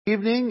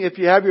Evening. If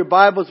you have your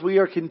Bibles, we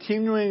are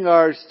continuing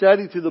our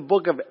study through the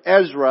book of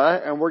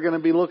Ezra, and we're going to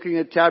be looking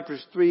at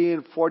chapters 3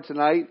 and 4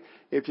 tonight.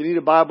 If you need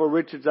a Bible,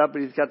 Richard's up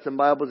and he's got some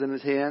Bibles in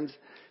his hands.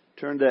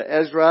 Turn to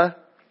Ezra,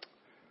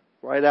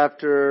 right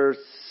after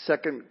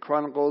 2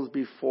 Chronicles,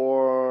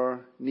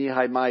 before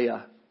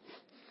Nehemiah.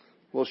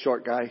 Little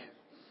short guy.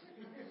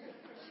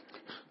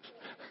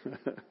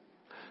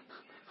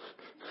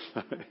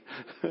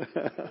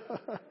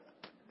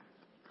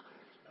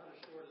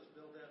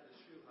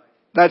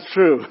 That's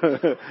true.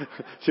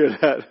 Sure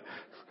that.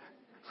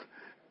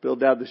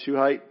 Build down the shoe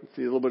height.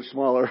 See, a little bit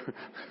smaller.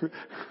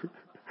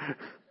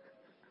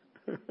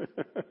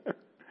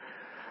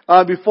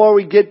 Before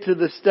we get to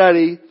the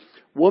study,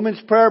 Women's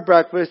Prayer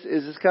Breakfast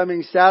is this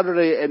coming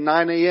Saturday at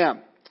 9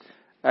 a.m.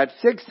 At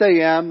 6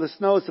 a.m., the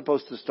snow is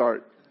supposed to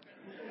start.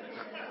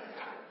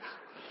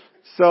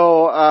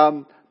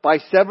 So, by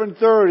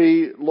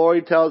 7:30,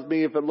 Lori tells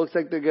me if it looks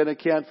like they're going to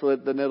cancel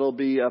it, then it'll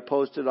be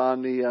posted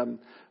on the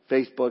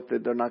Facebook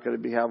that they're not going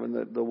to be having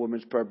the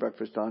women's prayer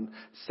breakfast on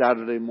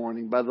Saturday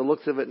morning. By the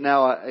looks of it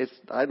now,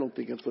 I don't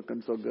think it's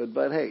looking so good.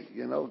 But hey,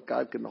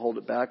 God can hold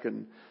it back,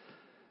 and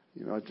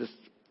I'm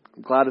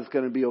glad it's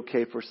going to be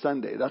okay for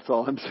Sunday. That's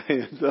all I'm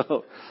saying.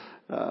 So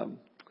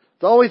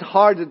it's always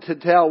hard to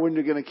tell when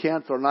you're going to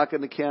cancel or not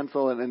going to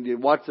cancel, and you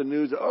watch the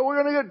news. Oh,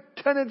 we're going to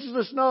get 10 inches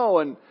of snow,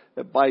 and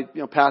it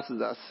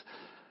passes us.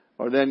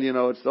 Or then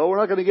it's we're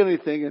not going to get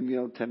anything,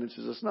 and 10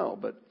 inches of snow.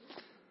 But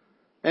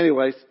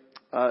anyways.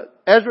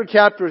 Ezra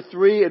chapter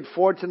 3 and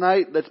 4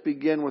 tonight. Let's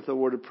begin with a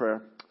word of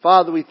prayer.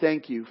 Father, we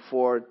thank you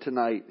for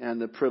tonight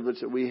and the privilege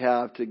that we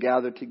have to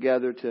gather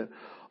together to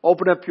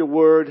open up your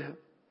word.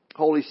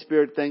 Holy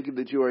Spirit, thank you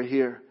that you are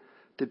here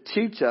to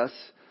teach us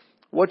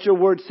what your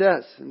word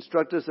says.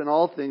 Instruct us in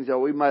all things that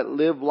we might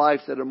live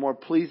lives that are more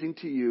pleasing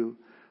to you,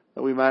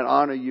 that we might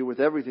honor you with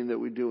everything that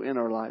we do in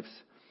our lives.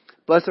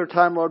 Bless our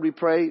time, Lord, we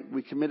pray.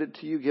 We commit it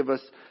to you. Give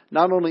us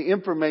not only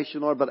information,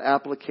 Lord, but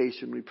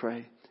application, we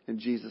pray. In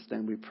Jesus'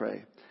 name we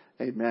pray.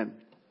 Amen.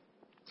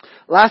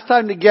 Last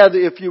time together,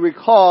 if you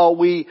recall,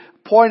 we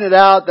pointed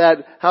out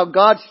that how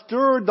God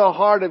stirred the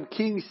heart of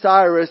King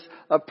Cyrus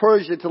of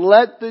Persia to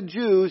let the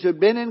Jews who had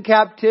been in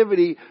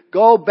captivity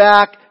go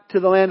back to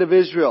the land of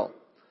Israel.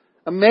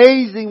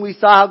 Amazing, we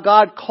saw how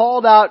God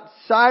called out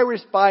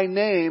Cyrus by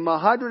name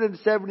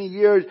 170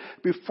 years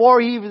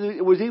before he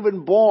was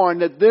even born,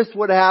 that this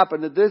would happen,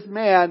 that this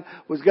man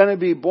was going to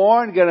be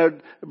born, going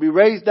to be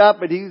raised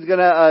up, and he's going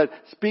to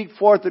speak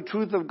forth the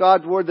truth of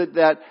God's word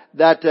that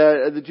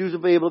the Jews will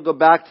be able to go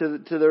back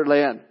to their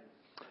land.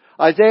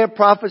 Isaiah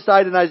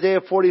prophesied in Isaiah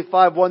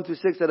 45,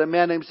 1-6 that a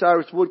man named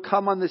Cyrus would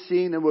come on the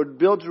scene and would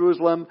build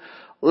Jerusalem,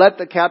 let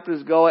the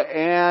captives go,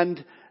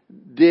 and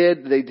they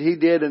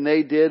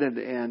did,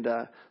 and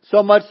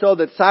so much so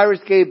that Cyrus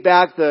gave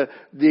back the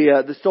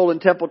stolen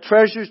temple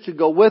treasures to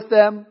go with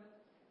them,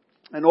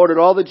 and ordered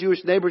all the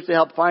Jewish neighbors to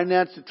help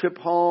finance the trip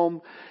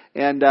home.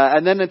 And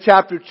then in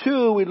chapter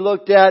 2, we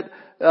looked at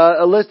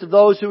a list of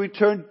those who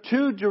returned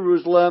to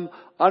Jerusalem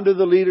under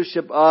the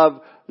leadership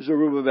of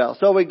Zerubbabel.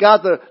 So we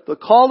got the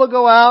call to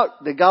go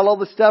out. They got all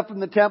the stuff from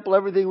the temple,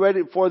 everything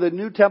ready for the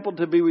new temple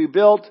to be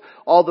rebuilt.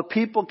 All the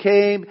people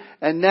came,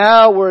 and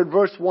now we're in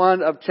verse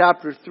 1 of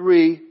chapter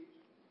 3.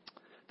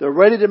 They're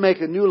ready to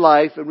make a new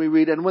life, and we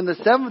read, "And when the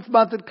 7th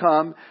month had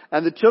come,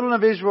 and the children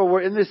of Israel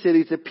were in the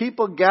cities, the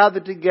people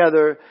gathered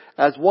together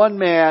as one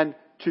man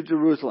to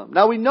Jerusalem."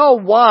 Now we know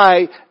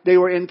why they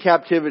were in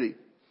captivity.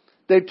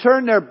 They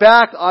turned their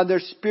back on their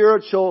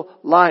spiritual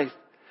life.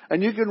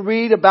 And you can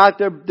read about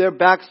their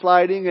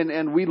backsliding,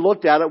 and we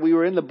looked at it. We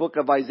were in the book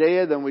of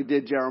Isaiah, then we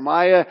did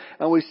Jeremiah,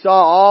 and we saw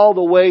all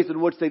the ways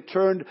in which they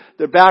turned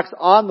their backs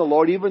on the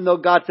Lord, even though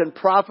God sent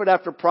prophet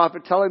after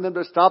prophet telling them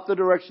to stop the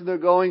direction they're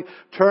going,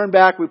 turn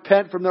back,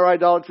 repent from their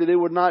idolatry. They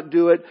would not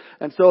do it,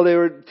 and so they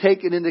were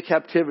taken into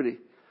captivity.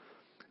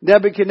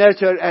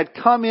 Nebuchadnezzar had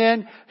come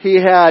in. He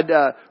had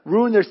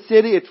ruined their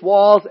city, its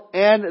walls,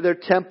 and their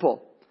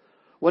temple.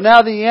 Well,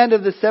 now the end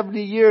of the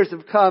 70 years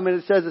have come, and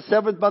it says the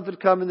 7th month had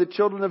come, and the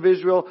children of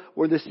Israel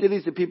were in the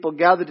cities, the people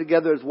gathered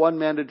together as one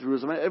man to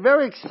Jerusalem.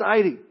 Very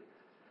exciting.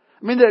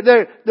 I mean,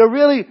 they're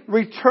really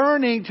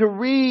returning to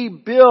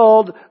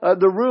rebuild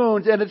the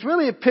ruins, and it's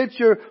really a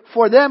picture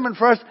for them and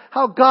for us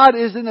how God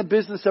is in the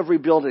business of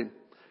rebuilding.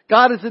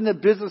 God is in the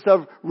business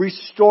of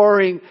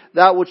restoring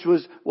that which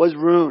was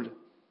ruined.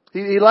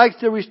 He likes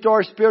to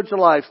restore spiritual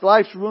lives.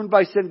 Lives ruined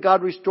by sin,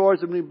 God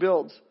restores and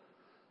rebuilds.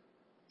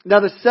 Now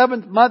the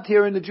 7th month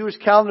here in the Jewish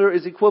calendar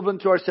is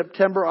equivalent to our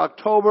September,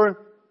 October.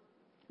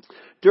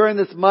 During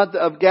this month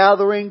of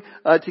gathering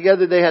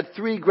together, they had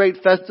 3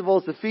 great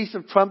festivals. The Feast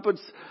of Trumpets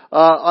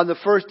on the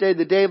first day,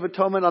 the Day of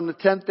Atonement on the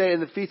 10th day,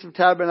 and the Feast of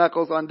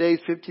Tabernacles on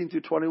days 15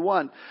 through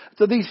 21.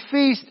 So these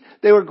feasts,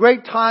 they were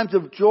great times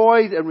of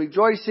joy and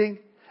rejoicing.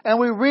 And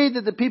we read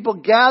that the people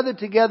gathered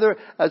together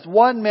as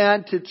one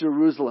man to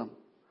Jerusalem.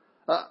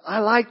 I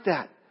like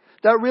that.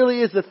 That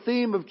really is the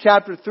theme of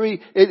chapter 3.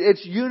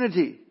 It's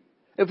unity.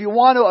 If you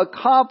want to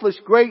accomplish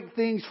great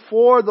things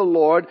for the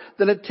Lord,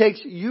 then it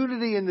takes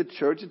unity in the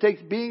church. It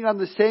takes being on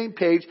the same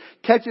page,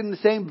 catching the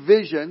same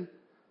vision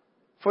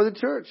for the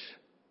church.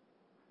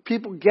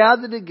 People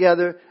gathered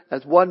together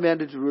as one man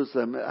to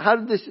Jerusalem. How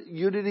did this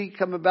unity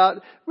come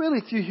about?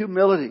 Really through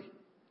humility.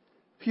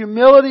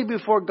 Humility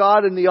before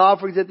God and the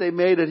offerings that they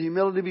made, and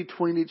humility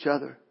between each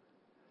other.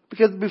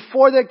 Because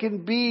before there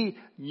can be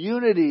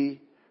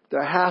unity,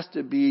 there has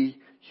to be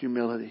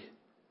humility.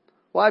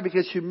 Why?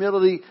 Because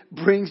humility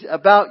brings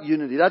about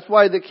unity. That's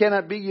why there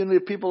cannot be unity.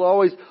 People are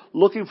always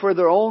looking for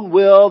their own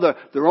will,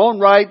 their own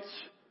rights,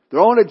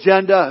 their own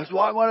agenda. That's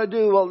what I want to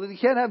do. Well, you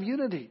can't have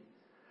unity.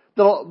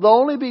 There'll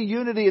only be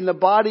unity in the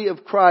body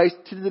of Christ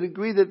to the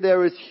degree that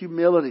there is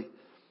humility.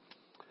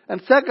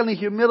 And secondly,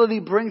 humility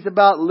brings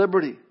about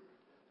liberty.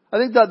 I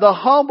think that the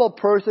humble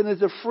person is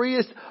the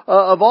freest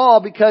of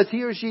all because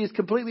he or she is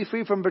completely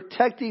free from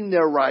protecting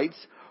their rights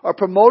or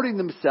promoting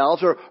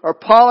themselves or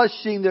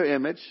polishing their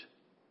image.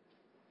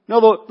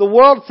 No, the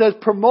world says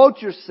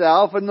promote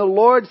yourself, and the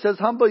Lord says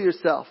humble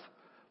yourself.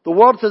 The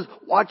world says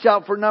watch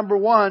out for number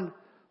one.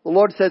 The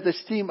Lord says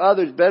esteem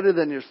others better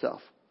than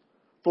yourself.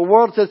 The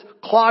world says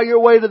claw your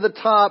way to the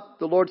top.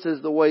 The Lord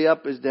says the way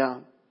up is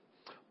down.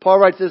 Paul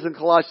writes this in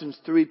Colossians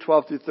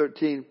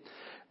 3:12-13.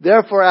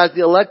 Therefore, as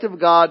the elect of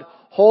God,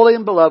 holy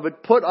and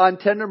beloved, put on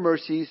tender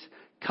mercies,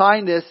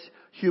 kindness,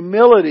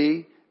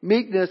 humility,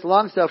 meekness,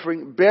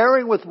 long-suffering,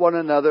 bearing with one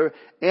another,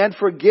 and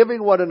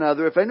forgiving one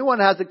another. If anyone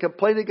has a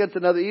complaint against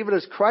another, even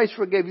as Christ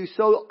forgave you,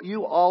 so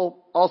you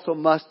all also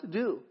must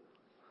do.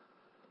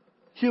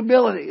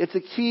 Humility. It's a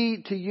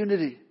key to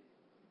unity.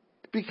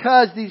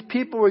 Because these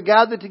people were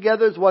gathered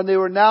together as one, they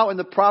were now in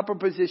the proper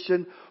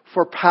position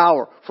for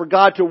power, for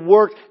God to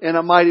work in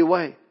a mighty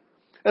way.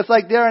 It's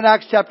like there in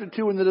Acts chapter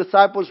 2 when the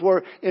disciples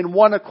were in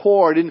one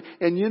accord, in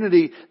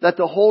unity, that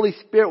the Holy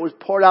Spirit was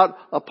poured out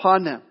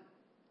upon them.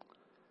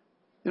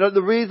 You know,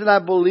 the reason I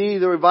believe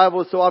the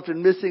revival is so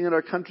often missing in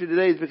our country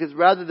today is because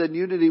rather than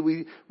unity,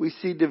 we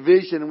see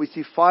division and we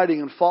see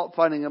fighting and fault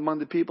finding among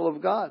the people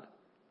of God.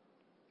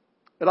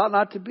 It ought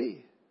not to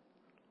be.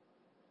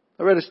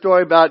 I read a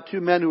story about two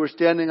men who were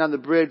standing on the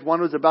bridge. One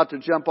was about to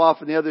jump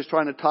off and the other was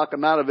trying to talk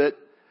him out of it.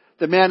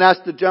 The man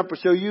asked the jumper,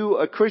 so you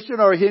a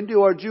Christian or a Hindu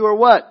or a Jew or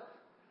what?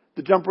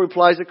 The jumper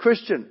replies, a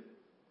Christian.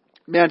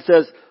 The man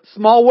says,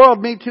 small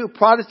world, me too,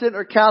 Protestant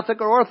or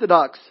Catholic or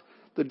Orthodox?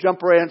 The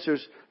jumper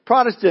answers,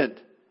 Protestant.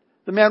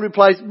 The man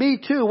replies, me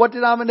too, what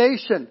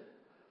denomination?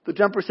 The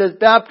jumper says,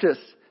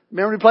 Baptist. The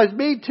man replies,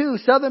 me too,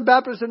 Southern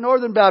Baptist or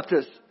Northern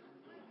Baptist?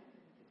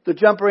 The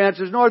jumper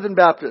answers, Northern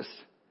Baptist.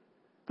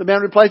 The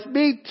man replies,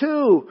 me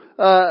too,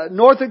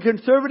 Northern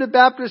Conservative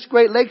Baptist,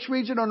 Great Lakes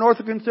region or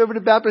Northern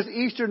Conservative Baptist,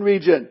 Eastern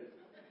region?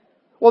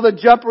 Well, the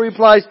jumper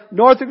replies,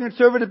 Northern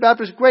Conservative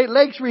Baptist, Great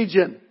Lakes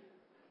region.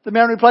 The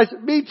man replies,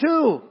 me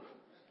too.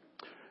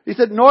 He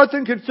said,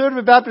 Northern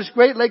Conservative Baptist,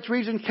 Great Lakes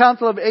Region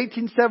Council of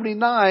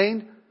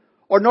 1879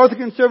 or Northern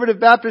Conservative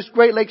Baptist,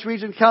 Great Lakes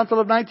Region Council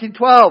of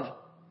 1912.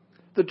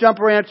 The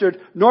jumper answered,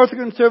 Northern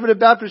Conservative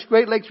Baptist,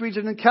 Great Lakes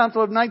Region and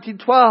Council of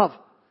 1912.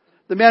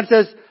 The man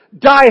says,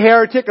 die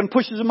heretic, and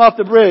pushes him off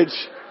the bridge.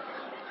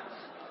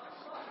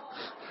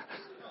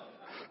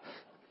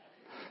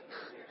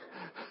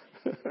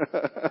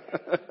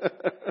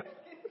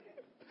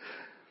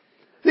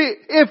 See,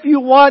 if you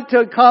want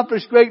to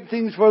accomplish great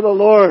things for the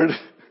Lord,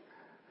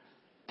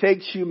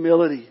 takes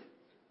humility.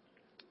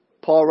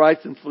 Paul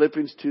writes in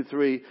Philippians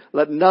 2:3,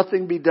 let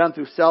nothing be done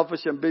through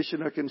selfish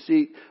ambition or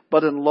conceit,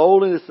 but in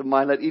lowliness of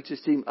mind let each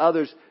esteem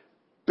others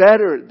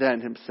better than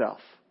himself.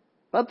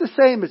 Not the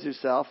same as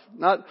yourself,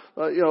 not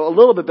a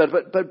little bit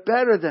better, but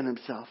better than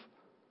himself.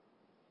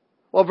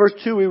 Well, verse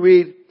 2 we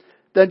read,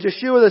 then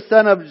Joshua the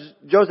son of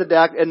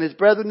Josadak and his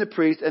brethren the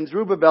priests and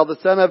Zerubbabel the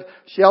son of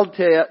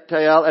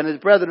Shealtiel and his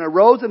brethren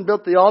arose and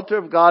built the altar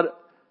of God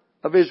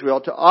of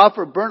Israel to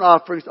offer burnt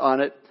offerings on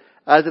it,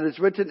 as it is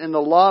written in the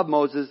law of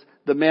Moses,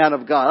 the man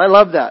of God. I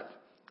love that.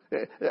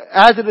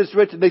 As it is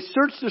written, they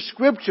searched the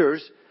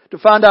scriptures to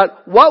find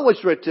out what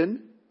was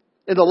written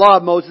in the law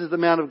of Moses, the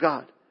man of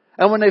God.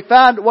 And when they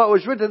found what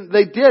was written,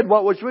 they did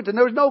what was written.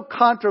 There was no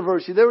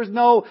controversy. There was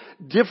no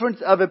difference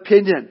of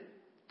opinion.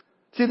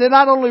 See, they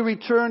not only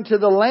returned to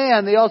the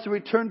land, they also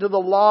returned to the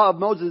law of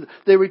Moses.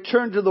 They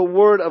returned to the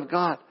Word of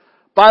God.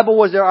 Bible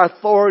was their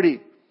authority.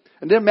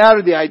 It didn't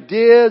matter the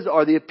ideas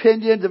or the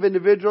opinions of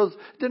individuals.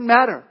 It didn't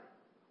matter.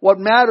 What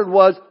mattered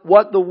was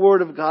what the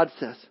Word of God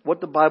says,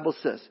 what the Bible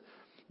says.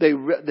 They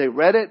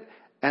read it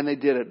and they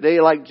did it. They,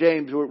 like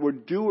James, were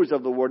doers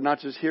of the Word,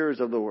 not just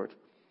hearers of the Word.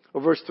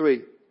 Or verse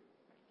 3.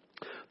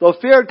 Though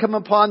fear had come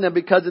upon them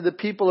because of the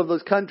people of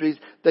those countries,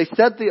 they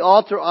set the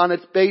altar on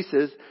its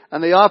bases,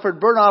 and they offered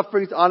burnt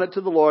offerings on it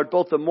to the Lord,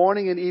 both the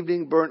morning and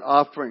evening burnt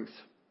offerings.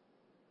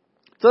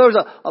 So there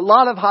was a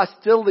lot of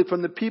hostility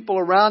from the people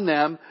around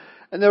them,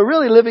 and they were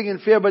really living in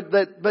fear, but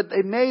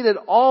they made it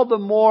all the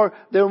more,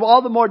 they were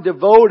all the more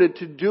devoted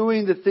to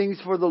doing the things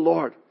for the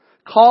Lord,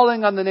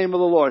 calling on the name of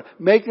the Lord,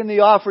 making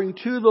the offering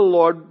to the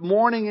Lord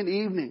morning and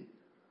evening.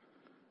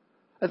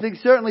 I think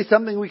certainly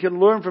something we can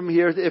learn from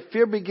here is if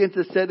fear begins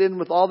to set in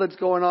with all that's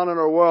going on in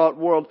our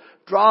world,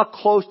 draw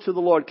close to the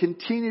Lord.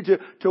 Continue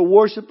to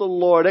worship the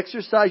Lord.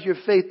 Exercise your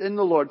faith in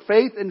the Lord.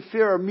 Faith and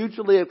fear are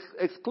mutually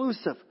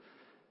exclusive.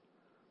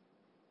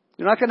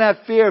 You're not going to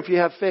have fear if you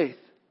have faith.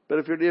 But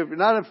if you're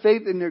not in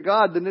faith in your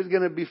God, then there's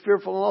going to be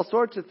fearful in all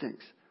sorts of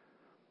things.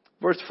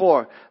 Verse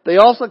 4, they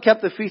also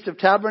kept the Feast of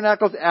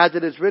Tabernacles as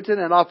it is written,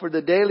 and offered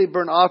the daily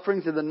burnt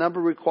offerings in the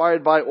number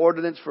required by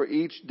ordinance for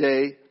each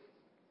day.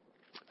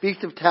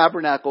 Feast of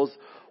Tabernacles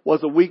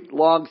was a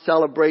week-long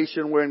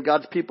celebration wherein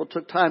God's people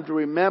took time to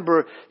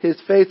remember His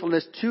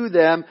faithfulness to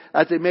them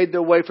as they made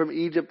their way from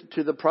Egypt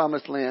to the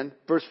Promised Land.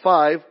 Verse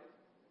 5,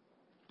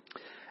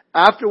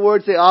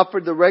 afterwards they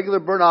offered the regular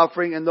burnt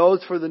offering and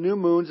those for the new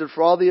moons and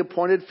for all the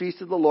appointed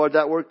feasts of the Lord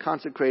that were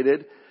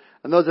consecrated,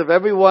 and those of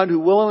everyone who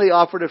willingly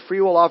offered a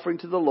freewill offering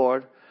to the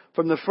Lord.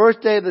 From the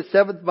first day of the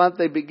 7th month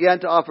they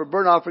began to offer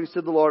burnt offerings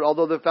to the Lord,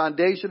 although the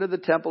foundation of the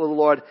temple of the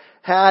Lord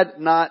had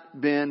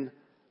not been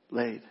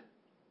laid.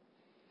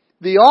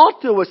 The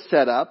altar was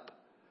set up,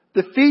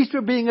 the feasts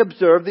were being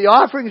observed, the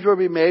offerings were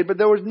being made, but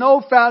there was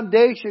no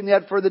foundation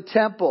yet for the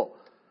temple.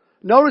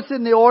 Notice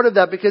in the order of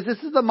that, because this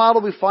is the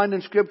model we find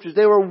in Scriptures,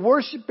 they were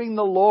worshiping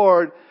the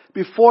Lord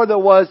before there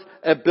was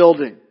a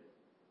building.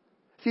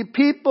 See,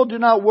 people do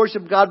not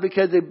worship God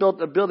because they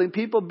built a building.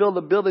 People build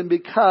a building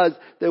because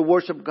they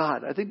worship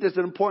God. I think there's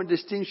an important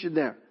distinction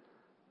there.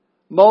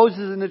 Moses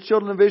and the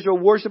children of Israel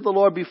worshiped the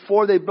Lord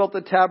before they built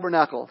the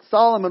tabernacle.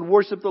 Solomon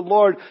worshiped the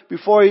Lord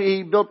before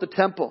he built the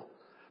temple.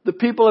 The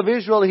people of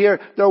Israel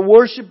here, they're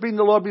worshiping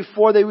the Lord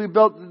before they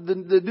rebuilt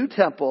the new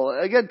temple.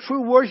 Again,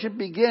 true worship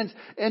begins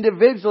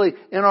individually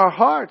in our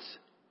hearts.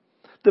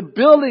 The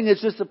building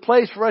is just a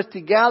place for us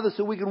to gather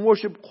so we can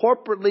worship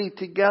corporately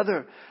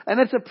together. And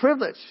it's a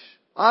privilege.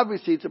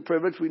 Obviously, it's a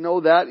privilege. We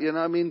know that.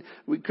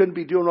 We couldn't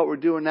be doing what we're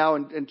doing now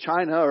in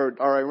China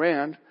or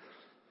Iran.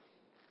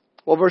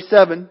 Well, verse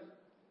 7.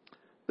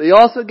 They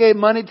also gave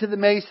money to the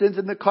masons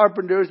and the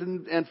carpenters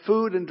and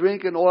food and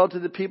drink and oil to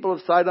the people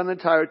of Sidon and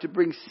Tyre to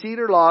bring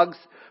cedar logs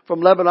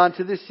from Lebanon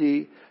to the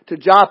sea, to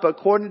Joppa,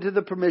 according to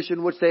the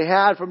permission which they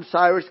had from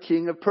Cyrus,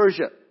 king of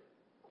Persia.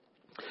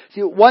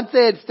 See, once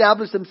they had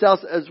established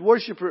themselves as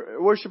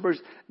worshipers,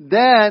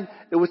 then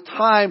it was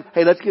time,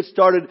 hey, let's get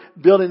started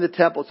building the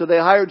temple. So they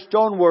hired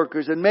stone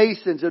workers and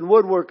masons and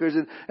woodworkers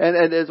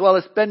and as well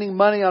as spending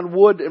money on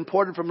wood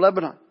imported from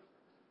Lebanon.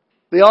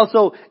 They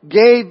also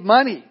gave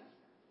money.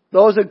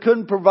 Those that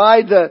couldn't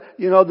provide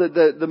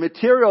the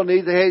material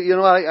needs, hey,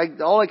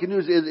 all I can do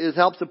is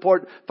help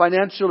support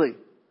financially.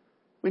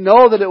 We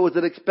know that it was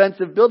an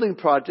expensive building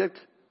project.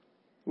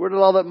 Where did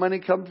all that money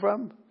come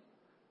from?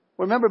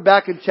 Remember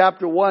back in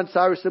chapter 1,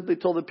 Cyrus simply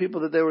told the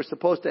people that they were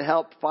supposed to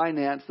help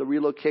finance the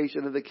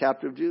relocation of the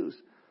captive Jews.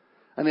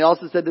 And they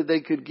also said that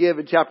they could give,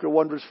 in chapter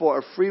 1 verse 4,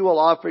 a freewill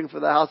offering for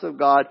the house of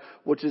God,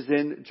 which is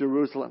in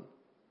Jerusalem.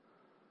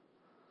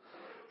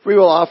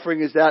 Freewill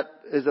offering is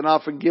an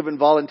offering given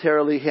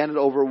voluntarily, handed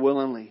over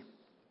willingly.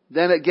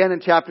 Then again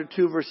in chapter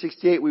 2 verse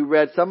 68 we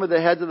read, some of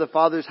the heads of the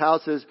fathers'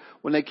 houses,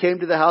 when they came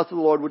to the house of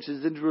the Lord, which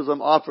is in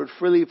Jerusalem, offered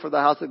freely for the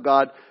house of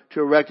God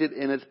to erect it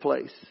in its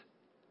place.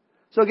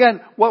 So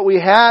again, what we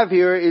have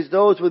here is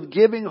those with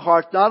giving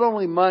hearts, not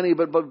only money,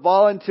 but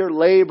volunteer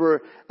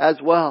labor as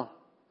well.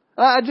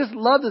 I just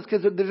love this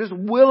because they're just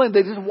willing,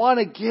 they just want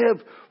to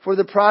give for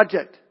the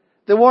project.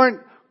 They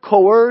weren't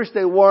coerced,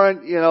 they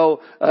weren't,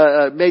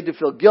 made to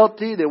feel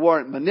guilty, they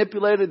weren't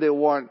manipulated, they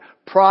weren't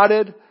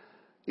prodded.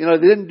 They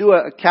didn't do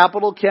a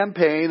capital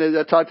campaign, as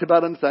I talked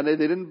about on Sunday.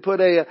 They didn't put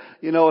a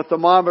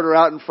thermometer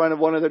out in front of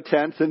one of their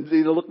tents and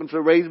looking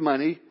to raise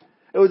money.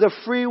 It was a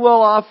free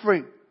will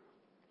offering.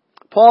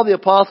 Paul the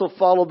Apostle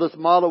followed this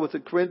model with the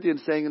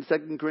Corinthians, saying in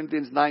 2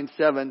 Corinthians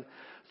 9:7,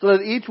 so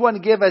that each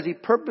one give as he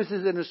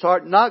purposes in his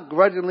heart, not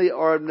grudgingly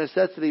or of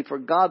necessity, for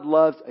God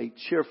loves a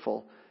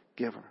cheerful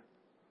giver.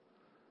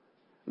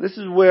 This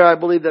is where I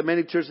believe that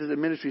many churches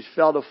and ministries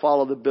fail to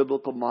follow the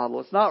biblical model.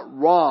 It's not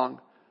wrong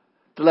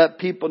to let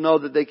people know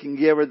that they can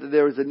give or that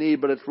there is a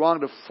need, but it's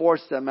wrong to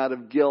force them out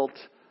of guilt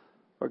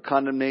or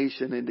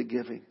condemnation into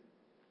giving.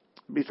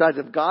 Besides,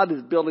 if God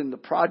is building the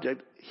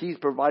project, He's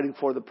providing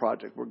for the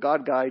project. Where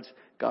God guides,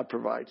 God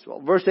provides. Well,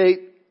 verse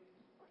 8.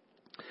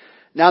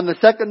 Now in the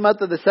 2nd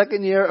month of the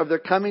 2nd year of their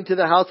coming to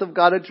the house of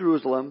God at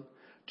Jerusalem,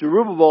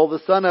 Zerubbabel, the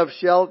son of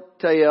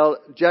Shealtiel,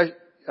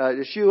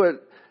 Yeshua,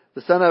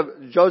 the son of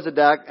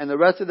Jozadak, and the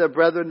rest of their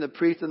brethren, the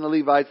priests and the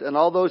Levites, and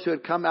all those who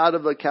had come out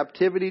of the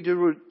captivity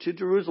to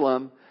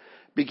Jerusalem,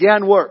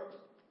 began work,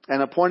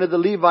 and appointed the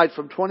Levites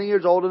from 20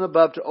 years old and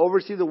above to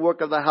oversee the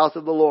work of the house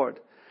of the Lord.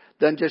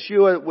 Then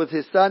Jeshua with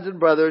his sons and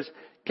brothers,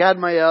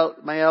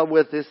 Kadmiel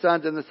with his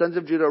sons and the sons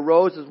of Judah,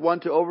 rose as one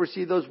to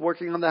oversee those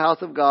working on the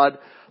house of God,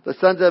 the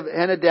sons of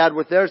Henadad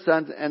with their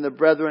sons, and the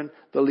brethren,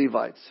 the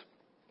Levites.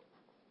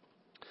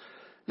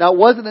 Now it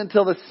wasn't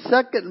until the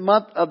 2nd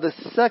month of the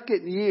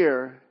 2nd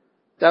year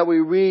that we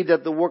read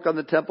that the work on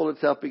the temple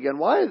itself began.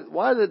 Why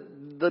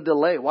the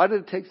delay? Why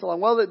did it take so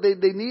long? Well,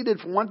 they needed,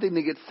 for one thing,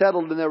 to get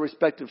settled in their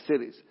respective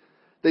cities.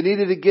 They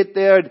needed to get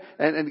there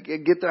and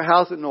get their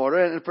house in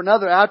order. And for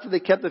another, after they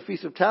kept the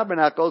Feast of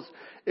Tabernacles,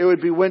 it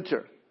would be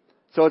winter.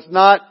 So it's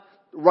not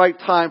the right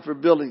time for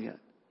building it.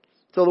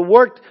 So the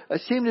work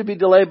seemed to be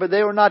delayed, but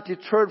they were not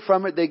deterred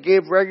from it. They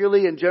gave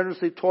regularly and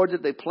generously towards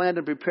it. They planned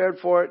and prepared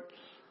for it.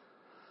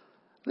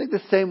 I think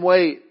the same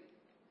way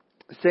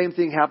The same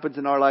thing happens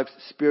in our lives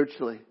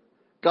spiritually.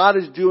 God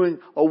is doing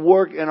a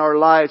work in our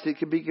lives. It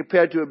can be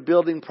compared to a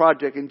building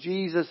project. And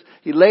Jesus,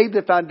 He laid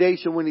the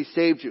foundation when He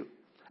saved you.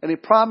 And He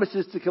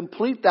promises to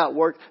complete that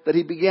work that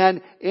He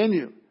began in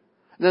you.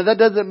 Now that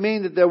doesn't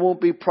mean that there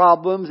won't be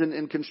problems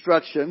in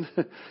construction.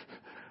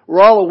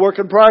 We're all a work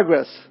in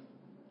progress.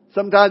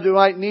 Sometimes we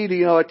might need,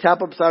 a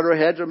tap upside our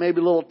heads or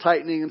maybe a little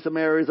tightening in some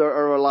areas of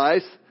our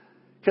lives.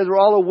 Because we're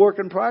all a work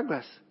in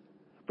progress.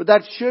 But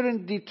that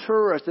shouldn't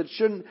deter us. It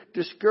shouldn't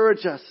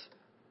discourage us.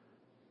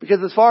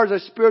 Because as far as our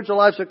spiritual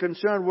lives are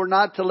concerned, we're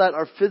not to let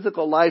our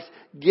physical lives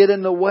get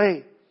in the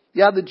way.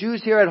 Yeah, the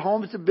Jews here had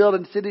homes to build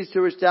and cities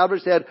to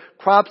establish. They had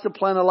crops to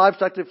plant and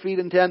livestock to feed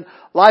and tend.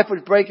 Life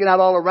was breaking out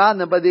all around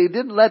them, but they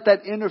didn't let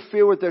that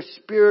interfere with their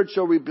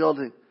spiritual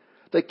rebuilding.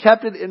 They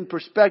kept it in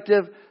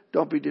perspective.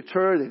 Don't be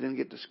deterred. They didn't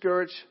get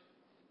discouraged.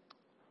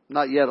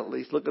 Not yet, at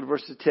least. Look at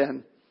verses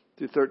 10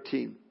 through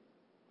 13.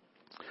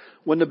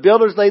 When the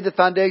builders laid the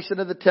foundation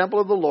of the temple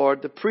of the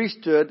Lord, the priests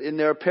stood in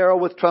their apparel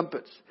with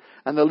trumpets,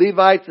 and the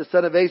Levites, the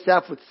son of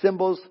Asaph, with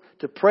cymbals,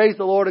 to praise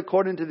the Lord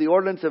according to the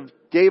ordinance of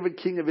David,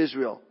 king of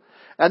Israel.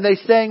 And they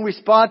sang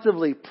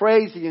responsively,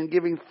 praising and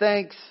giving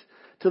thanks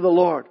to the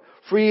Lord.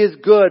 For He is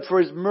good, for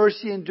His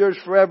mercy endures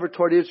forever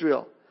toward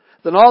Israel.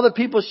 Then all the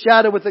people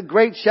shouted with a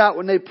great shout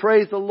when they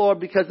praised the Lord,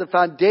 because the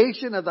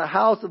foundation of the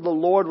house of the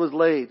Lord was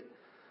laid.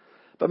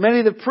 But many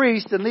of the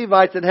priests and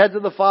Levites and heads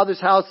of the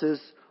fathers'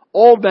 houses,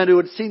 old men who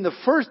had seen the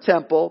first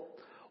temple,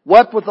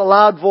 wept with a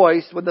loud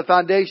voice when the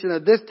foundation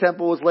of this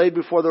temple was laid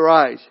before their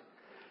eyes.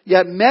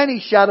 Yet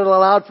many shouted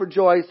aloud for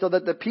joy, so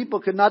that the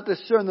people could not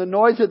discern the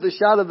noise of the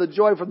shout of the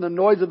joy from the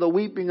noise of the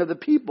weeping of the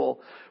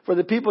people. For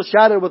the people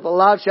shouted with a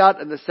loud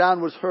shout, and the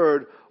sound was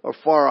heard or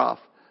far off.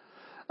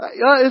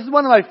 This is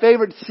one of my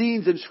favorite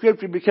scenes in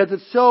Scripture because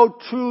it's so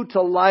true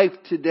to life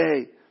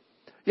today.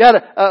 You had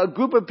a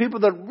group of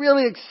people that are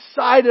really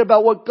excited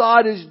about what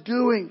God is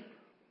doing.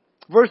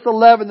 Verse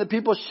 11, the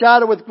people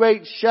shouted with a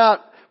great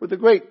shout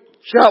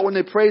when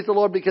they praised the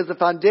Lord, because the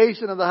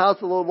foundation of the house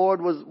of the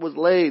Lord was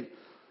laid.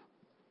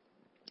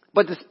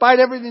 But despite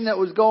everything that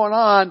was going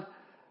on,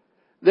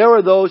 there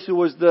were those who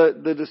was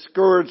the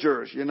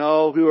discouragers,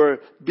 who were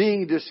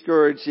being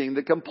discouraging,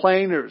 the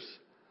complainers,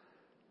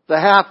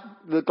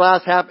 the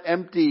glass half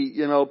empty,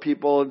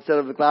 people instead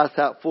of the glass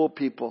half full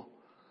people.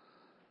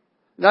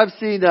 And I've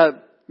seen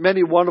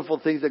many wonderful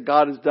things that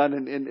God has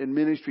done in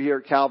ministry here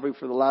at Calvary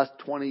for the last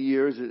 20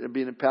 years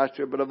being a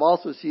pastor, but I've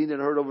also seen and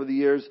heard over the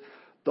years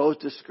those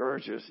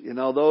discouragers.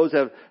 Those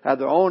have had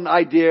their own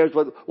ideas,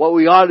 what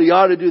we ought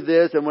to do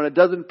this, and when it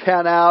doesn't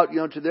pan out,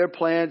 to their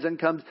plans, then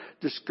comes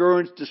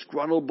discouraged,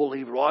 disgruntled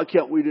believer. Why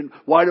don't we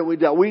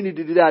do that? We need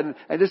to do that.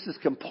 And just this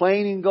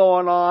complaining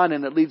going on,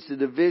 and it leads to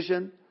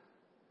division.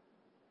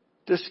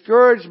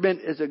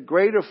 Discouragement is a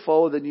greater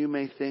foe than you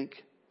may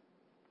think.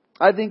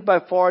 I think by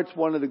far it's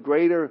one of the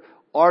greater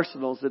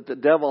arsenals that the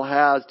devil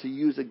has to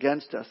use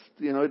against us.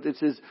 It's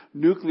his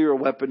nuclear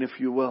weapon, if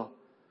you will.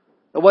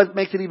 And what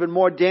makes it even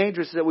more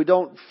dangerous is that we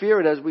don't fear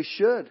it as we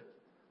should.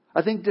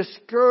 I think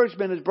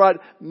discouragement has brought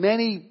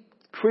many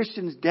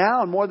Christians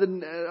down more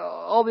than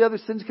all the other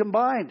sins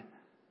combined.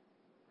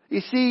 You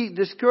see,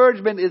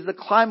 discouragement is the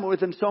climate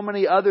within so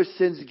many other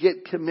sins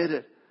get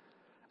committed.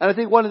 And I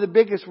think one of the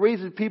biggest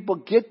reasons people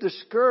get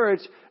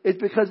discouraged is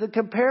because of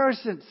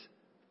comparisons.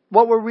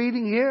 What we're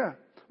reading here.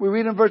 We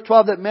read in verse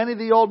 12 that many of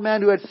the old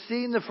men who had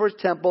seen the first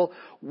temple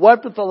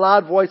wept with a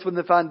loud voice when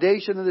the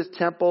foundation of this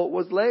temple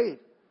was laid.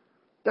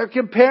 They're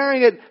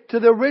comparing it to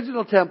the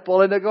original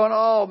temple, and they're going,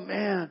 oh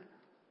man.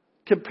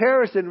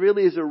 Comparison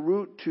really is a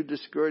route to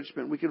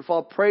discouragement. We can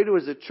fall prey to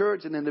as a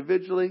church and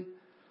individually.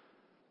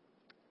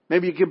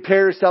 Maybe you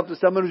compare yourself to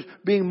someone who's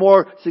being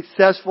more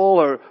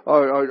successful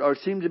or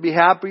seems to be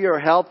happier or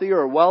healthier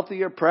or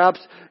wealthier. Perhaps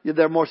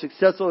they're more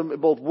successful in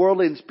both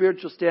worldly and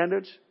spiritual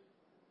standards.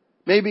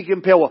 Maybe you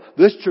compare, well,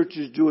 this church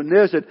is doing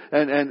this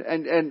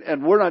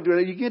and we're not doing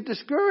it. You get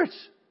discouraged.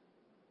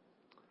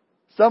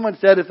 Someone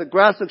said, if the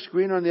grass looks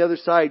greener on the other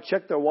side,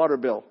 check their water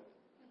bill.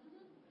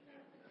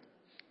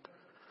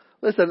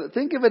 Listen,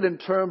 think of it in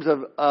terms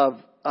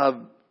of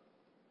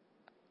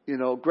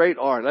great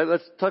art.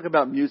 Let's talk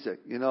about music.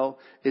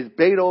 Is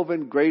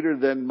Beethoven greater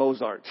than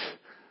Mozart?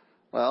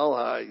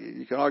 Well,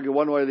 you can argue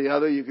one way or the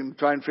other. You can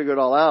try and figure it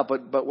all out.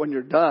 But when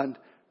you're done,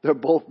 they're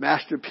both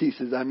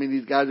masterpieces. I mean,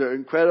 these guys are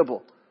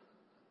incredible.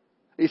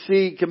 You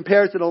see,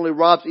 comparison only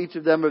robs each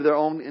of them of their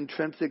own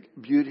intrinsic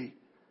beauty.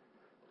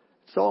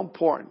 It's so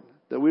important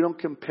that we don't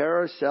compare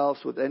ourselves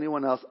with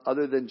anyone else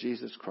other than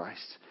Jesus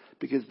Christ.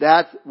 Because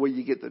that's where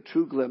you get the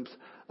true glimpse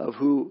of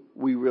who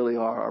we really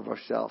are of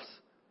ourselves.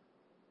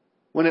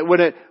 When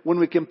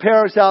we compare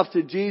ourselves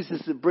to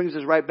Jesus, it brings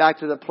us right back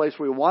to the place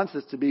where He wants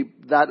us to be,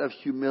 that of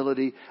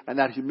humility. And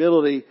that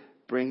humility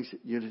brings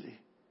unity.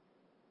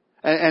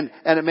 And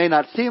it may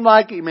not seem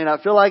like it, you may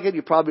not feel like it,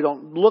 you probably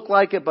don't look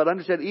like it, but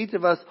understand each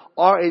of us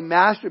are a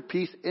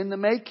masterpiece in the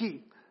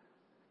making.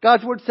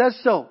 God's Word says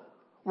so.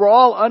 We're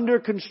all under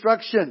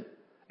construction.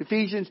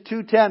 Ephesians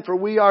 2:10, for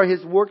we are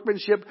His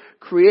workmanship,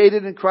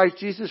 created in Christ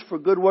Jesus for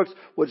good works,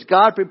 which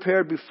God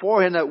prepared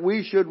beforehand that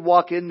we should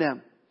walk in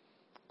them.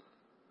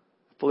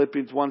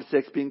 Philippians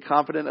 1:6, being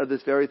confident of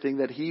this very thing,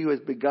 that he who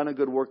has begun a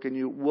good work in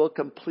you will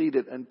complete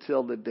it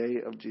until the day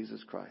of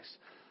Jesus Christ.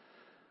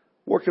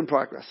 Work in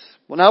progress.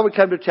 Well, now we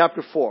come to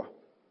chapter 4.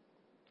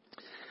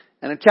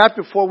 And in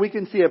chapter 4, we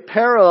can see a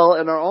parallel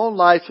in our own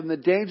lives from the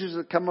dangers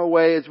that come our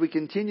way as we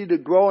continue to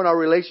grow in our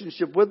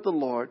relationship with the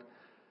Lord,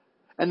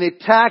 and the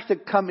attacks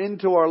that come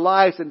into our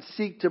lives and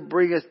seek to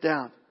bring us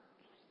down.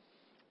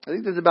 I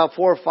think there's about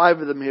 4 or 5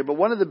 of them here, but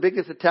one of the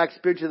biggest attacks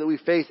spiritually that we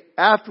face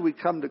after we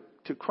come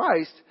to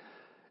Christ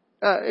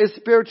is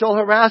spiritual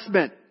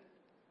harassment.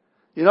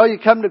 You know, you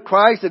come to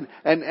Christ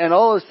and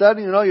all of a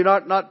sudden, you know, you're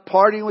not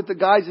partying with the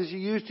guys as you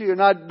used to. You're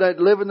not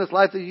living this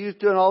life that you used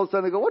to. And all of a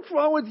sudden they go, what's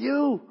wrong with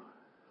you?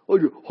 Oh,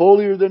 you're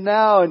holier than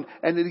now.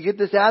 And you get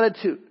this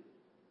attitude.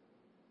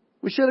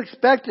 We should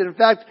expect it. In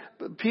fact,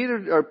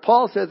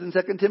 Paul says in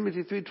 2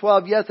 Timothy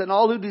 3:12, yes, and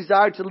all who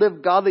desire to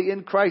live godly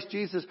in Christ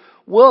Jesus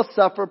will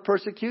suffer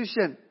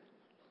persecution.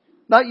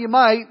 Not you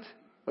might.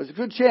 There's a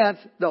good chance.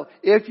 No,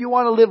 if you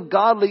want to live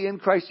godly in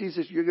Christ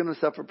Jesus, you're going to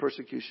suffer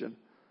persecution.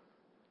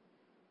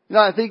 You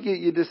know, I think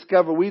we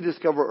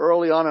discover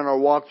early on in our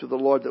walks with the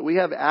Lord that we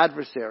have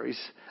adversaries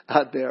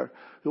out there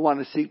who want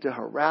to seek to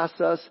harass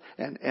us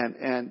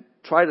and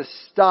try to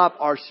stop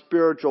our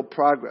spiritual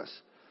progress.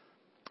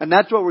 And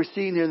that's what we're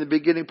seeing here in the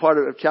beginning part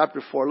of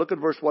chapter 4. Look at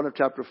verse 1 of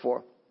chapter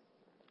 4.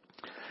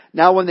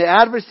 Now when the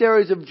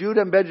adversaries of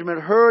Judah and Benjamin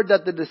heard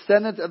that the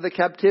descendants of the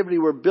captivity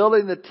were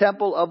building the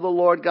temple of the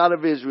Lord God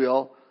of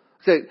Israel.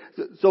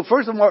 So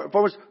first and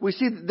foremost, we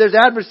see there's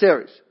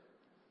adversaries.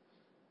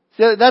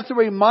 So that's a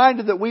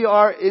reminder that we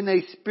are in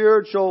a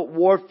spiritual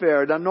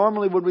warfare. Now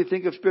normally when we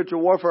think of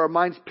spiritual warfare, our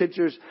minds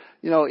pictures,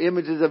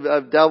 images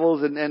of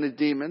devils and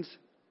demons.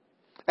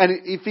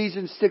 And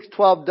Ephesians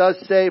 6:12 does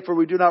say, for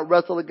we do not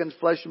wrestle against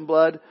flesh and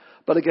blood,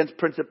 but against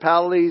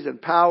principalities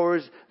and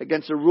powers,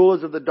 against the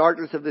rulers of the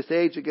darkness of this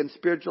age, against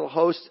spiritual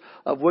hosts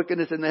of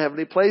wickedness in the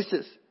heavenly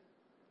places.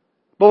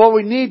 But what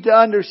we need to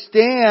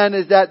understand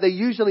is that they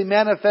usually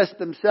manifest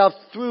themselves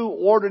through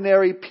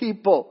ordinary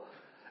people.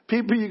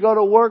 People you go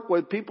to work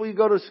with, people you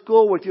go to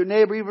school with, your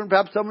neighbor, even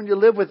perhaps someone you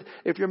live with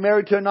if you're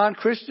married to a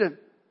non-Christian.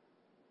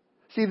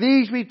 See,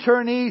 these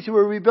returnees who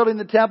were rebuilding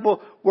the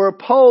temple were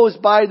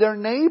opposed by their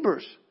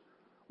neighbors.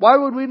 Why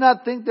would we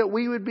not think that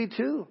we would be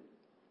too?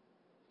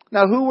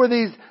 Now, who were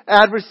these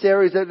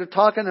adversaries that they're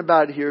talking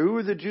about here? Who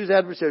were the Jews'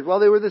 adversaries? Well,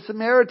 they were the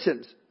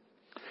Samaritans.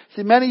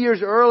 See, many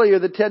years earlier,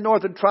 the 10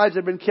 northern tribes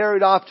had been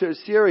carried off to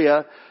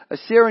Assyria.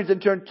 Assyrians in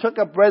turn took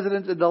up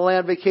residence in the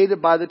land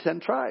vacated by the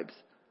 10 tribes.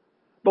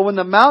 But when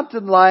the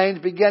mountain lions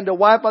began to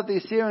wipe out the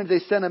Assyrians, they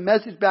sent a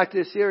message back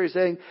to Assyria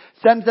saying,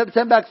 send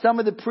back some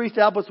of the priests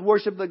to help us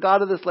worship the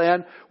God of this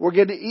land. We're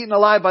getting eaten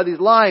alive by these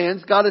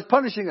lions. God is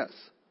punishing us.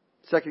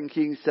 2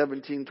 Kings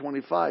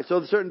 17:25.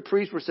 So certain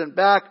priests were sent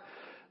back.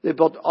 They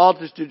built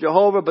altars to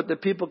Jehovah, but the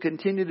people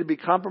continued to be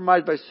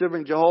compromised by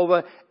serving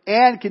Jehovah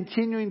and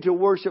continuing to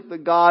worship the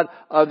God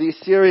of the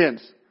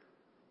Assyrians.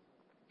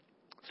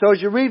 So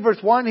as you read verse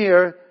 1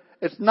 here,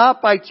 it's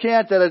not by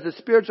chance that as the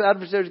spiritual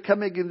adversaries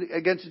coming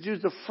against the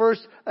Jews, the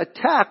first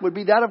attack would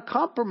be that of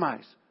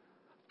compromise.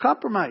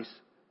 Compromise.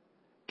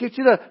 Get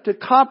you to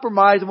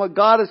compromise on what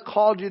God has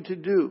called you to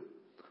do.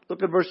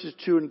 Look at verses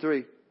 2 and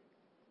 3.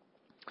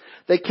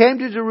 They came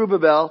to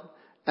Zerubbabel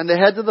and the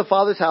heads of the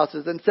fathers'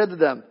 houses and said to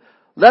them,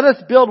 let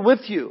us build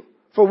with you,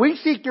 for we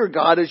seek your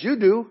God as you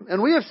do,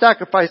 and we have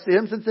sacrificed to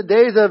him since the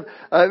days of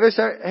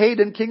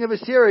Esarhaddon, king of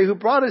Assyria, who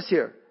brought us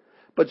here.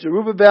 But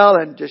Zerubbabel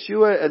and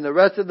Jeshua and the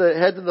rest of the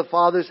heads of the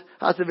fathers'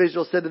 house of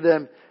Israel said to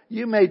them,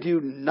 you may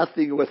do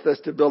nothing with us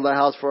to build a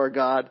house for our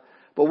God,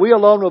 but we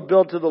alone will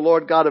build to the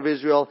Lord God of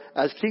Israel,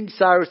 as King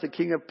Cyrus, the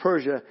king of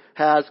Persia,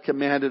 has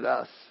commanded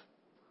us.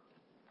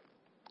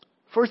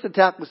 First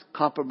attack was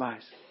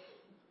compromise.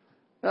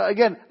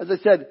 Again, as I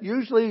said,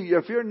 usually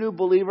if you're a new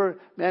believer,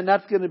 man,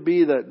 that's going to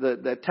be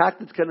the attack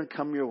that's going to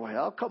come your way.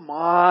 Oh, come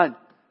on.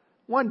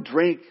 One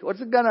drink.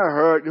 What's it going to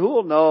hurt? Who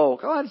will know?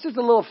 Come on, it's just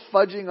a little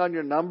fudging on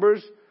your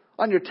numbers,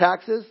 on your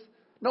taxes.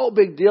 No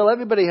big deal.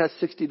 Everybody has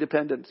 60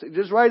 dependents.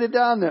 Just write it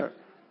down there.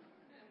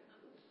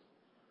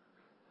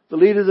 The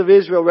leaders of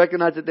Israel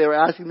recognized that they were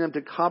asking them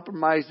to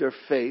compromise their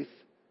faith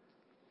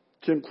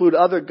to include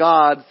other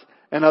gods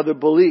and other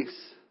beliefs.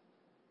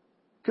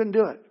 Couldn't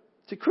do it.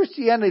 See,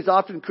 Christianity is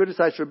often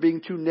criticized for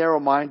being too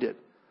narrow-minded.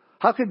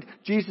 How could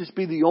Jesus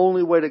be the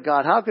only way to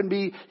God? How can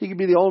He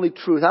be the only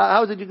truth?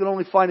 How is it you can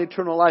only find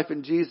eternal life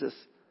in Jesus?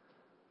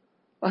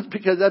 Well,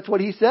 because that's what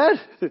He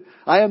said.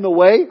 I am the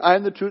way, I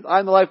am the truth, I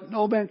am the life.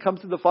 No man comes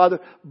to the Father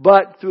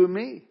but through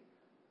me.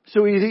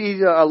 So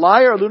He's a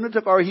liar, a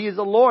lunatic, or He is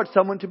the Lord,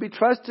 someone to be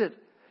trusted.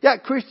 Yeah,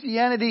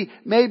 Christianity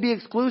may be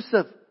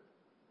exclusive,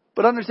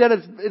 but understand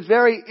it's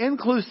very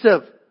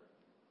inclusive.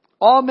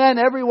 All men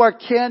everywhere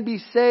can be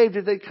saved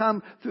if they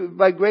come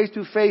by grace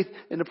through faith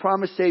in the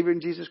promised Savior in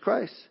Jesus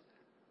Christ.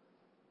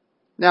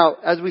 Now,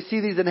 as we see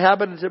these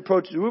inhabitants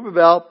approach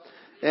Zerubbabel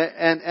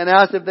and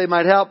ask if they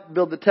might help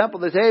build the temple,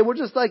 they say, hey, we're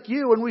just like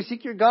you and we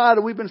seek your God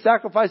and we've been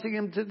sacrificing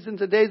Him since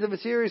the days of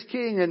Assyria's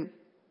king.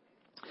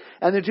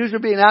 And the Jews are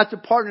being asked to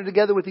partner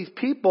together with these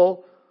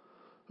people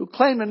who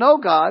claim to know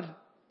God,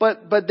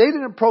 but they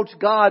didn't approach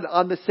God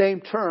on the same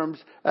terms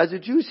as the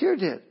Jews here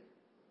did.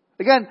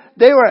 Again,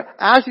 they were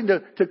asking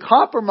to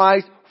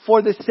compromise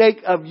for the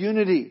sake of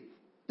unity.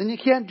 And you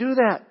can't do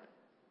that.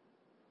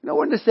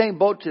 We're in the same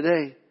boat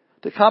today.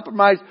 To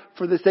compromise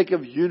for the sake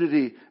of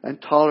unity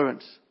and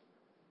tolerance.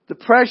 The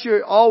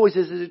pressure always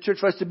is as a church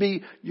for us to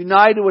be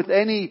united with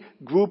any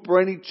group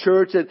or any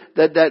church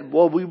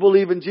that we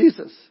believe in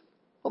Jesus.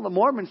 Well, the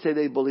Mormons say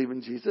they believe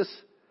in Jesus,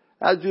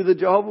 as do the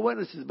Jehovah's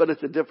Witnesses, but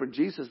it's a different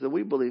Jesus than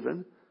we believe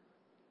in.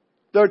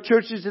 There are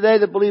churches today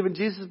that believe in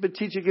Jesus, but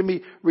teach you can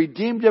be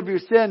redeemed of your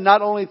sin,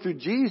 not only through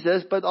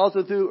Jesus, but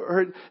also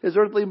through His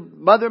earthly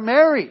mother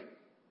Mary.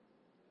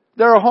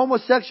 There are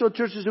homosexual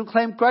churches who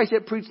claim Christ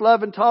yet preach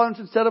love and tolerance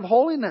instead of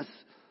holiness.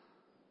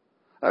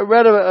 I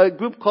read a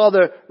group called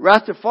the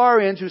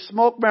Rastafarians who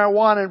smoke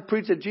marijuana and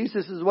preach that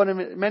Jesus is one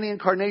of many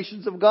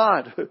incarnations of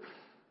God. So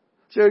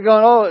you're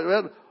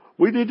going,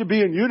 we need to be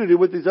in unity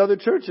with these other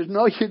churches.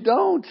 No, you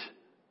don't.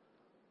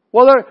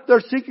 Well, they're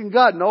seeking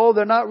God. No,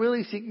 they're not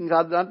really seeking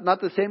God.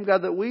 Not the same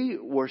God that we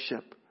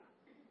worship.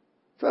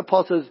 So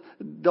Paul says,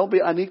 don't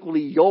be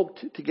unequally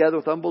yoked together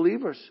with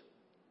unbelievers.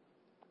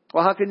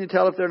 Well, how can you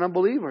tell if they're an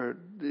unbeliever?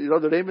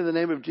 They're naming the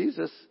name of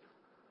Jesus.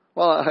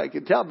 Well, I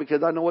can tell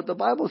because I know what the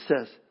Bible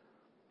says.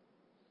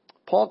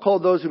 Paul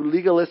called those who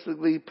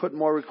legalistically put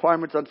more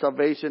requirements on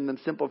salvation than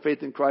simple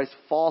faith in Christ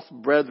false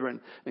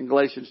brethren in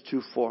Galatians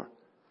 2:4.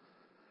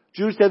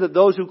 Jews said that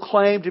those who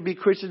claim to be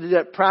Christians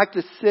yet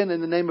practice sin in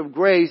the name of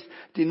grace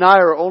deny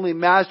our only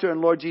Master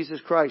and Lord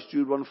Jesus Christ,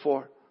 Jude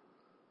 1:4.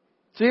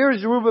 So here's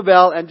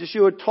Zerubbabel, and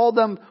Joshua told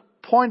them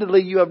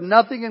pointedly, you have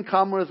nothing in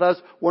common with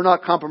us, we're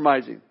not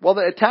compromising. Well,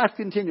 the attacks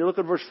continue. Look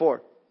at verse 4.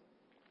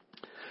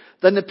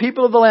 Then the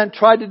people of the land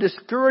tried to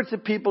discourage the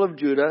people of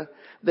Judah.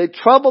 They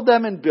troubled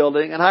them in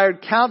building and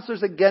hired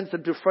counselors against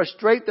them to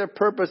frustrate their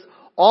purpose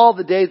all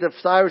the days of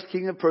Cyrus,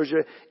 king of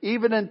Persia,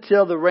 even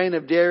until the reign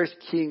of Darius,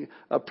 king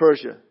of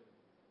Persia.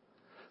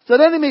 So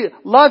the enemy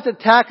loves to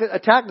attack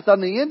us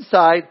on the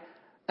inside,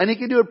 and he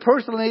can do it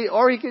personally,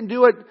 or he can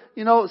do it,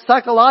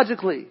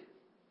 psychologically.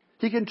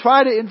 He can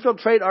try to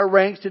infiltrate our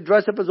ranks, to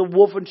dress up as a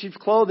wolf in sheep's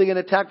clothing and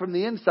attack from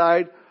the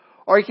inside,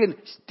 or he can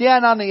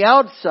stand on the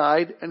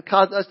outside and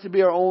cause us to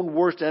be our own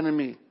worst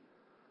enemy.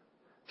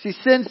 See,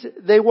 since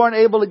they weren't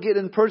able to get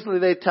in personally,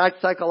 they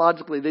attacked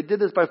psychologically. They did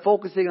this by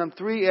focusing on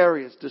 3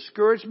 areas: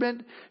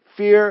 discouragement,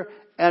 fear,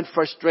 and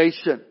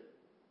frustration.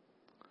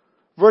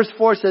 Verse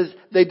 4 says,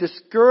 they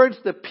discouraged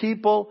the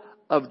people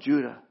of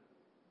Judah.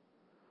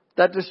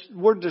 That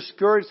word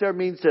discouraged there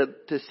means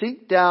to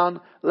sink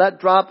down, let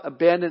drop,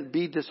 abandon,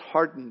 be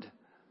disheartened.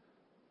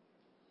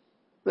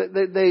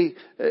 They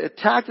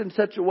attacked in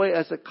such a way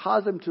as to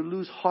cause them to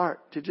lose heart,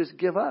 to just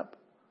give up.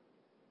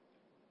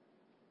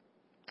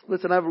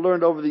 Listen, I've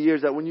learned over the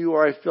years that when you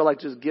or I feel like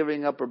just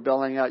giving up or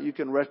bailing out, you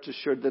can rest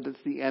assured that it's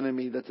the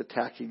enemy that's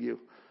attacking you.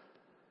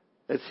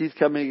 He's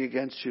coming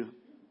against you.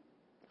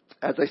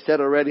 As I said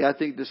already, I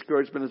think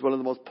discouragement is one of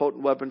the most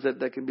potent weapons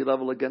that can be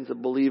leveled against a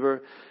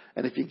believer.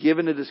 And if you give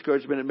in to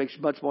discouragement, it makes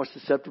you much more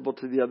susceptible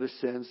to the other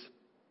sins.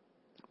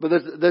 But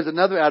there's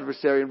another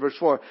adversary in verse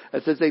 4.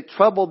 It says they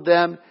troubled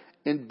them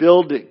in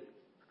building.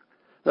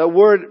 The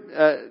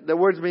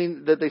words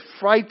mean that they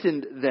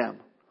frightened them.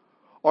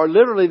 Or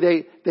literally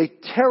they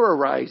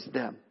terrorized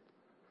them.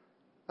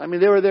 I mean,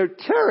 they were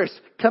terrorists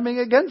coming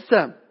against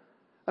them.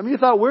 I mean, you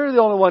thought we're the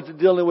only ones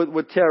dealing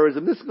with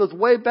terrorism. This goes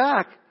way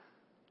back.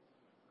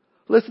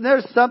 Listen,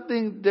 there's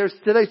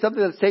today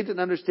something that Satan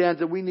understands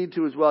that we need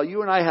to as well.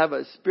 You and I have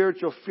a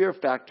spiritual fear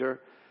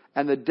factor,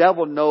 and the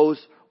devil knows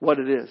what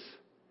it is.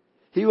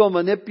 He will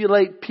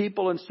manipulate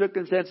people and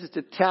circumstances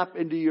to tap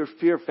into your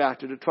fear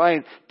factor, to try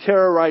and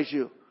terrorize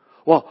you.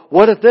 Well,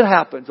 what if that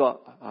happens?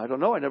 Well, I don't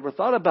know. I never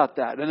thought about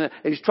that. And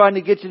he's trying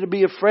to get you to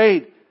be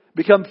afraid,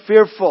 become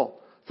fearful.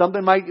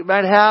 Something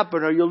might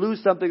happen, or you'll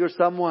lose something or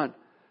someone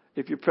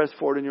if you press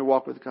forward in your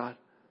walk with God.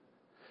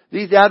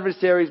 These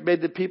adversaries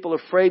made the people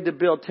afraid to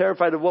build,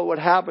 terrified of what would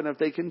happen if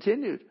they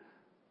continued.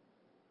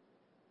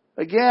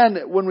 Again,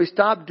 when we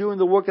stop doing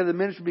the work of the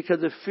ministry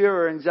because of fear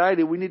or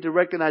anxiety, we need to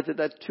recognize that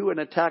that's too an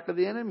attack of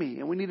the enemy.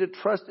 And we need to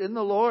trust in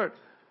the Lord.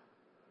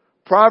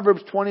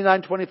 Proverbs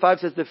 29:25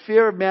 says, the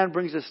fear of man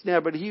brings a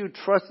snare, but he who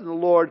trusts in the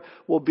Lord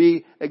will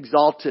be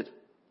exalted.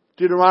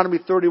 Deuteronomy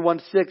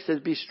 31:6 says,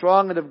 be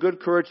strong and of good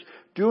courage.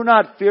 Do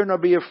not fear nor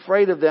be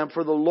afraid of them,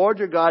 for the Lord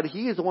your God,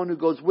 He is the one who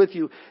goes with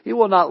you. He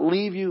will not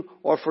leave you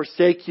or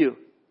forsake you.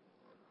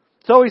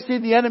 So we see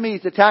the enemy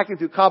is attacking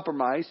through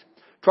compromise,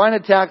 trying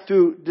to attack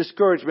through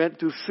discouragement,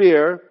 through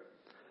fear.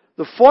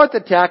 The fourth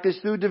attack is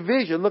through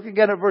division. Look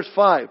again at verse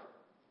 5.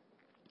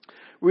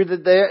 Read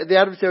that the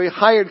adversary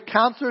hired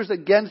counselors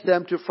against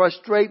them to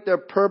frustrate their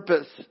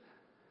purpose.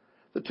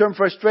 The term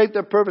frustrate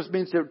their purpose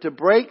means to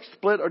break,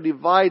 split, or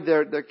divide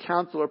their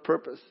counsel or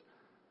purpose.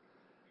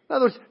 In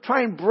other words,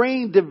 try and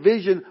bring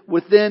division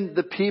within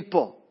the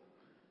people.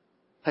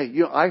 Hey,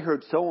 I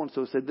heard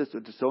so-and-so said this, or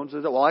so-and-so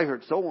said that. Well, I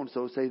heard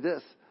so-and-so say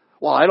this.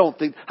 Well, I don't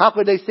think, how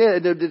could they say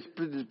it? They're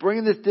just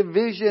bringing this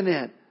division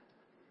in.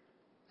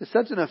 It's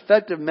such an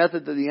effective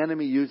method that the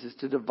enemy uses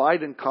to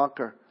divide and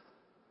conquer.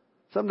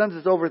 Sometimes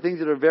it's over things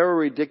that are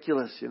very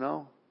ridiculous,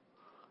 Oh,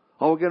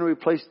 we're going to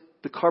replace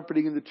the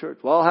carpeting in the church.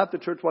 Well, half the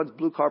church wants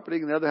blue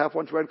carpeting and the other half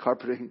wants red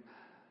carpeting.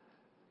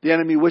 The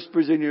enemy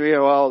whispers in your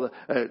ear, well,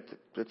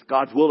 it's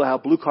God's will to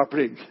have blue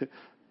carpeting.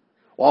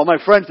 Well,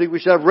 my friends think we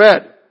should have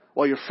red.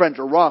 Well, your friends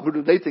are wrong. Who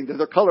do they think?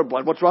 They're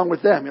colorblind. What's wrong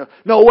with them?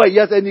 No way.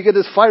 Yes, and you get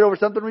this fight over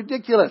something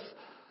ridiculous.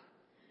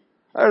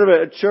 I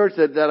heard of a church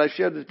that I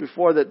shared this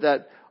before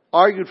that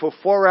argued for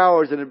 4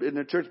 hours in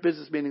a church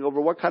business meeting over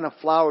what kind of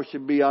flowers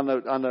should be on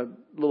the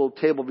little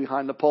table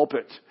behind the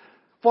pulpit.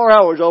 4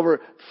 hours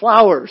over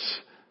flowers.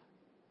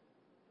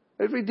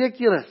 It's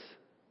ridiculous.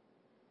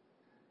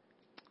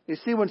 You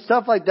see, when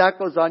stuff like that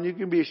goes on, you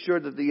can be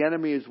assured that the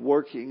enemy is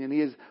working and he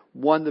has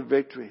won the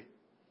victory.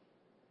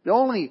 The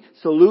only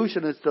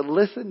solution is to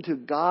listen to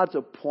God's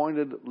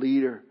appointed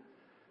leader,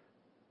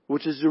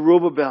 which is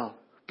Zerubbabel.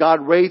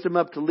 God raised him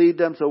up to lead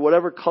them, so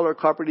whatever color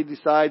carpet he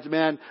decides,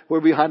 man, we're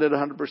behind it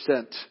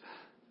 100%.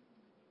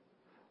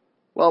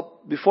 Well,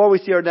 before we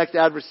see our next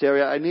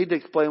adversary, I need to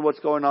explain what's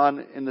going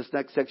on in this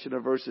next section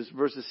of verses.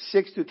 Verses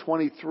 6 to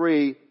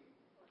 23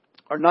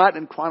 are not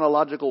in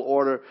chronological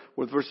order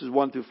with verses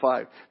 1 through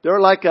 5. They're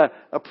like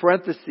a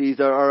parenthesis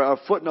or a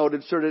footnote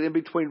inserted in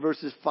between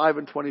verses 5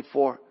 and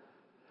 24.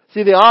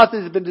 See, the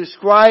authors have been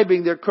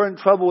describing their current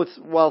trouble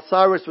while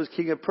Cyrus was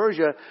king of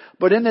Persia.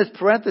 But in this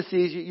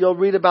parentheses, you'll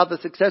read about the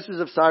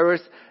successors of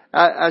Cyrus,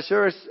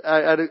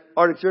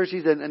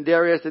 Artaxerxes, and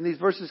Darius. And these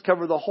verses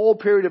cover the whole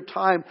period of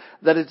time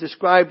that is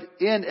described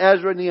in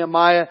Ezra,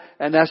 Nehemiah,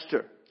 and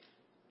Esther.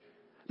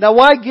 Now,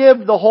 why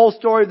give the whole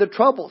story of the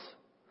troubles?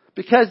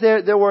 Because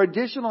there were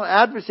additional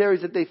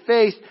adversaries that they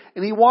faced,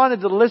 and he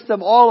wanted to list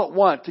them all at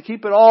once, to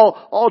keep it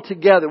all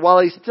together while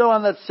he's still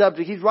on that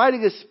subject. He's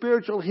writing a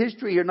spiritual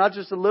history here, not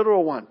just a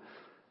literal one.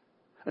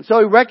 And so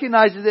he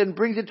recognizes it and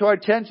brings it to our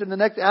attention. The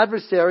next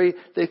adversary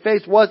they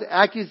faced was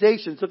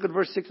accusations. Look at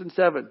verse 6 and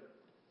 7.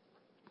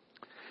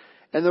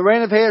 In the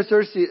reign of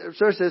Ahasuerus,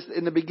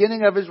 in the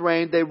beginning of his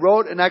reign, they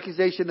wrote an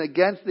accusation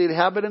against the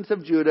inhabitants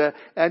of Judah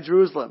and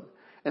Jerusalem.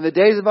 In the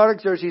days of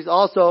Artaxerxes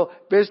also,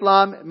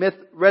 Bishlam,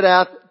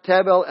 Mithredath,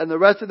 Tabel, and the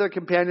rest of their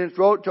companions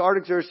wrote to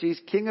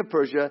Artaxerxes, king of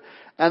Persia,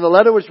 and the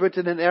letter was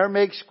written in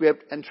Aramaic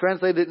script and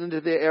translated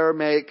into the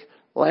Aramaic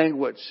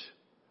language.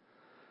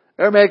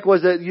 Aramaic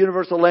was a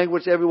universal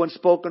language everyone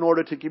spoke in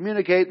order to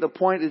communicate. The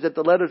point is that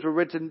the letters were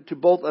written to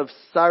both of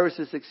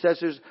Cyrus's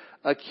successors,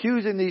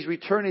 accusing these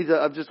returnees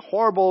of just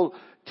horrible,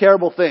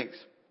 terrible things.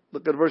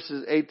 Look at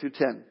verses 8 through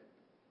 10.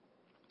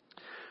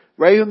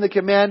 Rehum the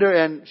commander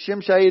and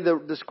Shimshai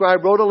the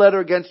scribe wrote a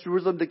letter against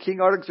Jerusalem to King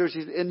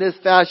Artaxerxes in this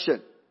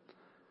fashion.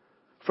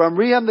 From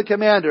Rehum the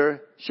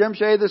commander,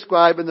 Shimshai the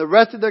scribe, and the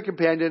rest of their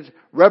companions,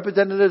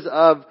 representatives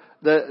of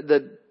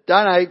the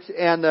Danites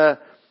and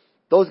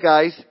those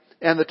guys,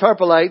 and the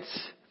Tarpelites,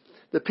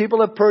 the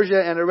people of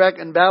Persia and Iraq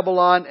and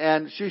Babylon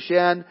and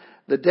Shushan,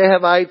 the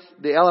Dehavites,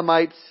 the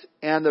Elamites,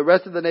 and the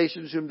rest of the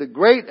nations whom the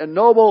great and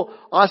noble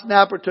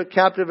Osnappar took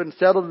captive and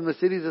settled in the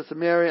cities of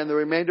Samaria and the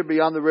remainder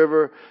beyond the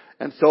river,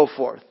 and so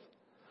forth.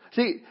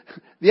 See,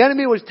 the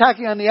enemy was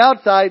attacking on the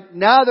outside.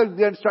 Now they're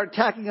going to start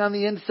attacking on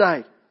the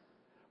inside.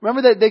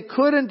 Remember that they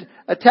couldn't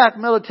attack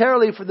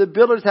militarily, for the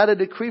builders had a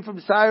decree from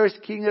Cyrus,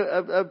 king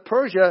of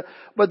Persia,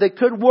 but they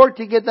could work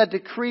to get that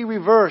decree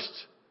reversed.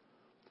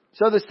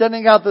 So they're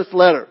sending out this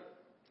letter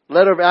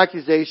of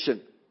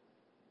accusation.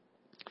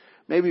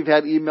 Maybe you've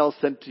had emails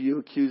sent to you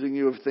accusing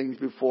you of things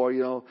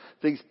before,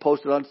 things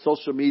posted on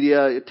social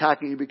media,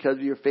 attacking you because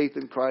of your faith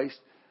in Christ,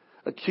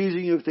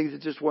 accusing you of things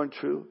that just weren't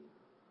true.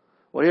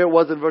 Well, here it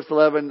was in verse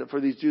 11 for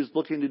these Jews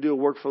looking to do a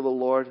work for the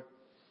Lord.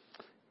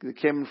 They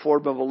came in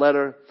form of a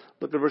letter.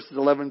 Look at verses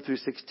 11 through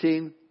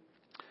 16.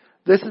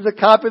 This is a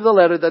copy of the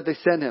letter that they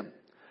sent him.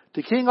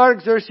 To King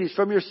Artaxerxes,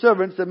 from your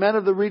servants, the men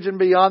of the region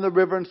beyond the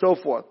river, and so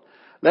forth.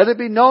 Let it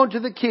be known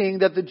to the king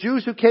that the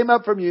Jews who came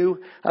up from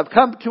you have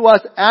come to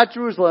us at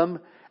Jerusalem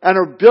and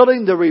are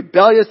building the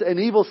rebellious and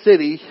evil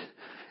city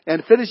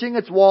and finishing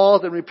its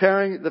walls and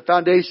repairing the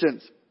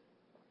foundations.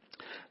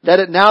 Let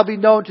it now be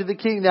known to the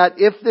king that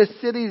if this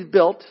city is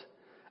built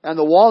and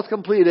the walls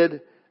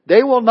completed,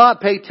 they will not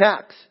pay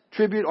tax,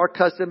 tribute, or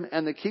custom,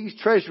 and the king's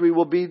treasury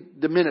will be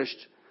diminished.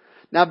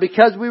 Now,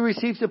 because we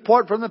received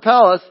support from the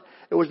palace,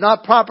 it was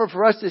not proper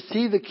for us to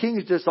see the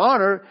king's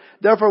dishonor.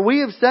 Therefore,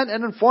 we have sent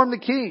and informed the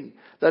king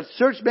that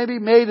search may be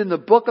made in the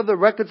book of the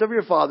records of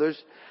your fathers,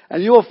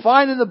 and you will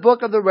find in the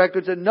book of the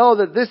records and know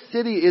that this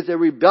city is a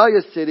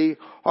rebellious city,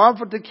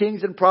 harmful to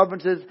kings and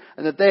provinces,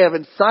 and that they have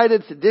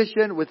incited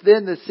sedition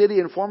within the city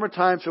in former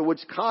times, for which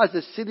cause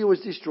the city was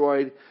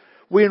destroyed.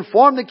 We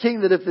inform the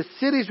king that if the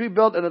city is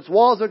rebuilt and its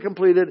walls are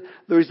completed,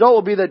 the result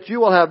will be that you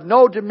will have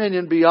no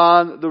dominion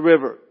beyond the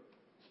river.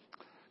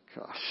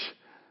 Gosh.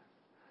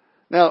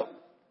 Now,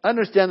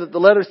 understand that the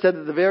letter said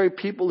that the very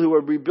people who were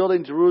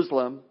rebuilding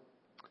Jerusalem,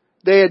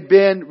 they had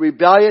been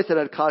rebellious and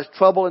had caused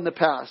trouble in the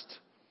past.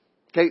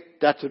 Okay,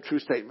 that's a true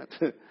statement.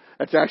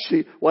 That's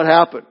actually what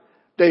happened.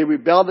 They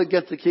rebelled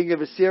against the king of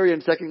Assyria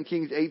in 2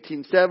 Kings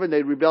 18:7.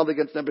 They rebelled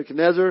against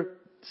Nebuchadnezzar,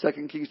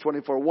 2 Kings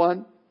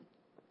 24:1.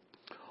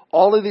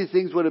 All of these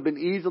things would have been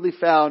easily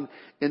found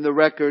in the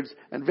records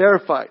and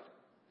verified.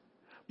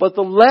 But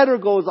the letter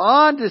goes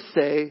on to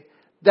say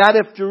that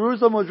if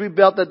Jerusalem was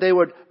rebuilt, that they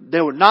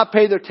would not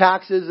pay their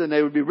taxes and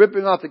they would be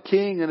ripping off the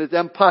king and his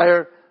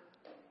empire.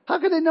 How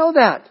could they know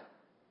that?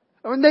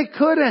 I mean, they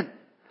couldn't.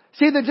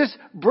 See, they're just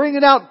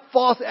bringing out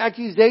false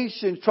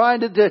accusations, trying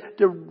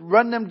to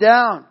run them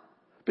down.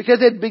 Because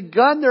they'd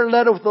begun their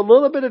letter with a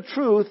little bit of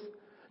truth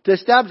to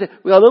establish it.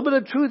 We got a little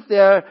bit of truth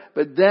there,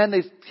 but then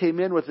they came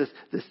in with this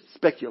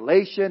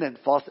speculation and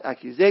false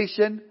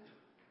accusation.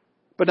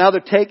 But now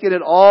they're taking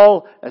it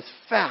all as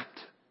fact.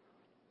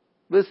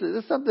 Listen,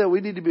 this is something that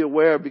we need to be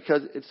aware of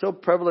because it's so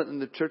prevalent in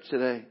the church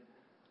today.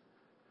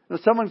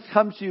 When someone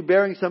comes to you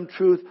bearing some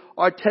truth,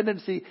 our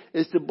tendency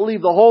is to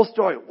believe the whole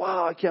story.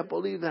 Wow, I can't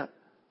believe that.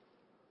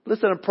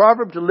 Listen, a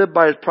proverb to live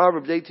by is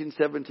Proverbs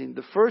 18:17.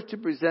 The first to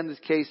present his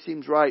case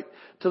seems right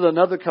till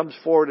another comes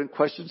forward and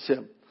questions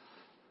him.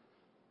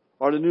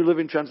 Or the New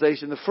Living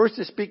Translation, the first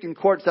to speak in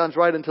court sounds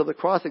right until the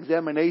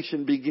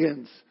cross-examination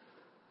begins.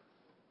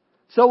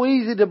 So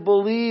easy to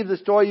believe the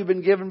story you've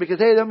been given because,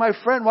 hey, they're my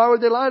friend. Why would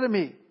they lie to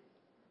me?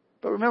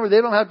 But remember, they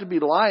don't have to be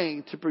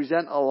lying to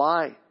present a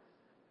lie.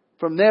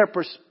 From their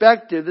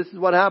perspective, this is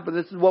what happened.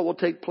 This is what will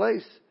take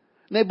place.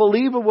 And they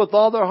believe it with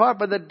all their heart,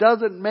 but that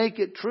doesn't make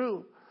it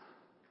true.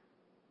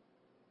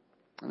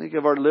 I think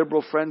of our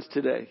liberal friends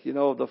today,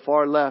 the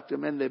far left. I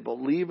mean, they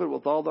believe it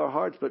with all their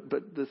hearts, but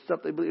the stuff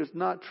they believe is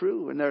not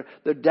true. And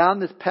they're down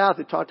this path.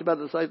 We talked about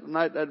this last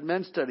night at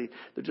men's study.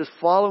 They're just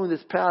following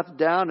this path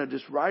down and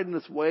just riding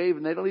this wave,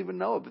 and they don't even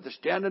know it, but they're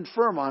standing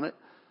firm on it.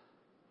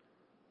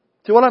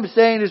 So what I'm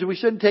saying is we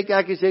shouldn't take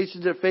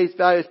accusations at face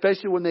value,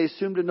 especially when they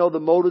assume to know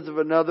the motives of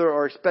another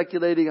or are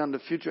speculating on the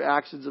future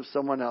actions of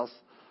someone else.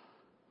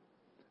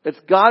 It's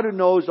God who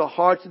knows the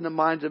hearts and the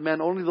minds of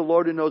men. Only the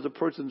Lord who knows a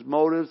person's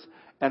motives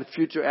and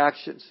future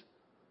actions.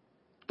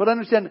 But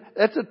understand,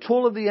 that's a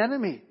tool of the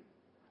enemy.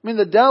 I mean,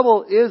 the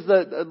devil is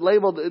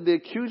labeled the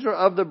accuser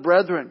of the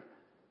brethren.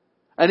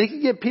 And he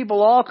can get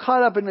people all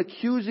caught up in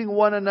accusing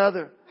one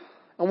another.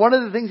 And one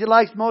of the things he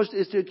likes most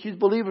is to accuse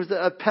believers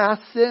of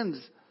past sins.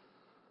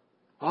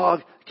 Oh,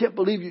 I can't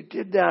believe you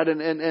did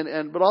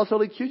that. But also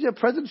to accuse you of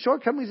present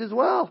shortcomings as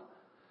well.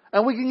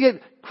 And we can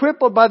get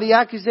crippled by the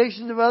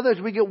accusations of others.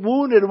 We get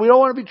wounded and we don't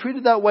want to be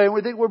treated that way. And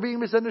we think we're being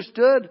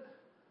misunderstood.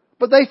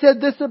 But they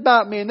said this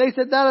about me and they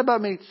said that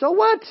about me. So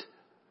what?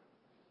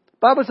 The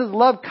Bible says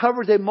love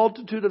covers a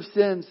multitude of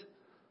sins.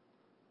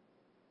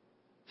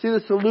 See,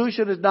 the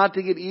solution is not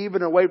to get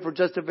even or wait for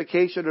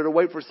justification or to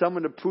wait for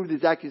someone to prove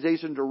these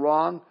accusations are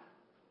wrong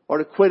or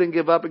to quit and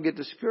give up and get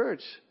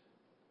discouraged.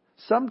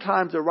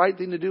 Sometimes the right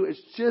thing to do is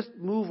just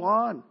move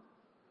on.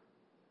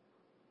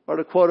 Or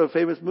to quote a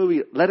famous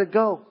movie, let it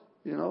go,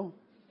 A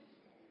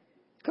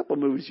couple of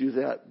movies use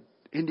that.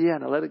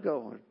 Indiana, let it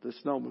go. Or the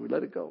Snow movie,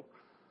 let it go.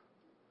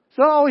 It's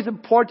not always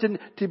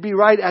important to be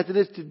right as it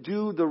is to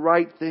do the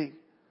right thing.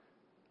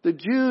 The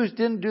Jews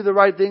didn't do the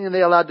right thing and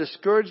they allowed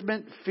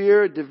discouragement,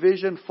 fear,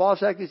 division,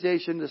 false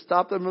accusation to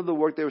stop them from the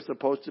work they were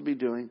supposed to be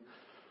doing.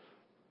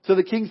 So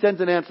the king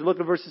sends an answer. Look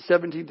at verses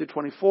 17 to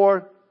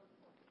 24.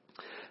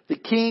 The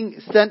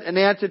king sent an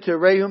answer to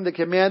Rehum, the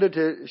commander,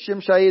 to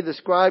Shimshai, the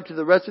scribe, to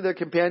the rest of their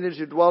companions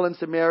who dwell in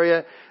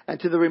Samaria, and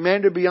to the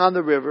remainder beyond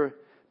the river.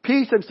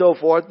 Peace and so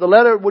forth. The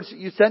letter which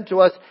you sent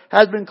to us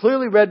has been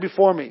clearly read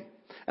before me.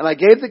 And I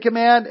gave the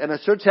command, and a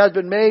search has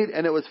been made,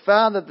 and it was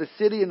found that the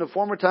city in the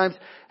former times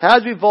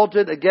has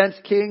revolted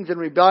against kings, and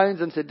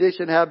rebellions and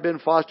sedition have been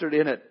fostered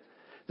in it.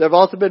 There have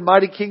also been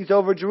mighty kings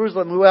over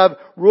Jerusalem who have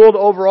ruled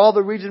over all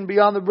the region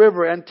beyond the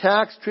river, and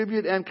tax,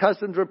 tribute, and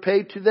customs were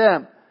paid to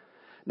them.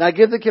 Now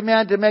give the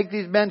command to make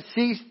these men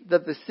cease,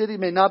 that the city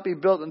may not be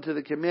built until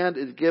the command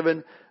is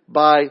given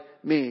by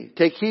me.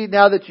 Take heed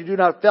now that you do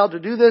not fail to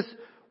do this.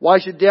 Why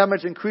should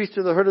damage increase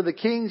to the hurt of the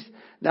kings?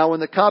 Now when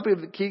the copy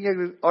of the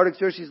king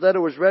Artaxerxes' letter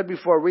was read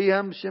before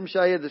Rehum,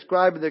 Shimshai, the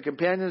scribe, and their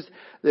companions,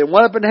 they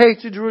went up in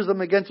haste to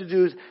Jerusalem against the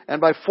Jews,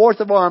 and by force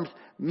of arms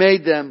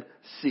made them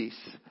cease.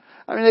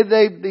 I mean,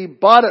 they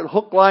bought it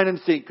hook, line, and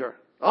sinker.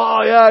 Oh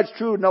yeah, it's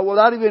true. No,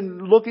 without even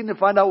looking to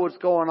find out what's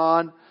going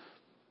on.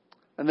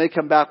 And they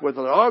come back with,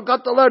 oh,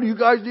 got the letter. You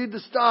guys need to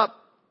stop.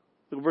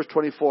 Look at verse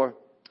 24.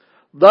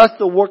 Thus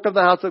the work of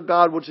the house of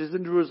God, which is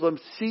in Jerusalem,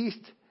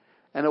 ceased,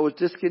 and it was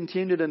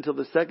discontinued until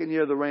the second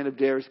year of the reign of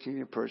Darius,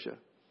 king of Persia.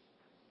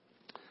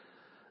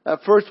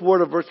 That first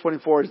word of verse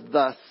 24 is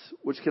thus,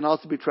 which can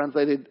also be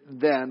translated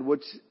then,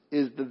 which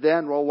is the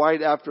then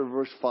right after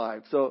verse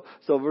 5. So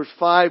verse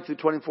 5 to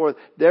 24,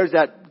 there's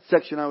that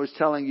section I was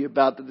telling you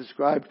about that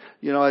described,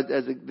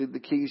 as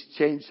the kings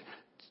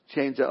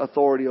changed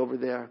authority over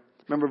there.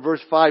 Remember,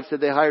 verse 5 said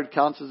they hired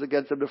counsels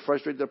against them to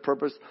frustrate their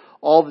purpose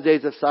all the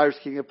days of Cyrus,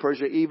 king of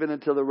Persia, even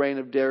until the reign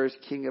of Darius,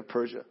 king of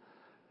Persia.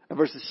 And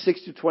verses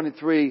 6 to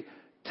 23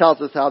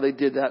 tells us how they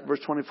did that. Verse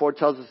 24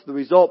 tells us the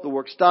result. The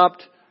work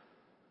stopped.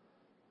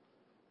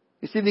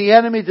 You see, the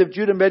enemies of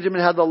Judah and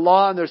Benjamin had the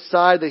law on their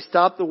side. They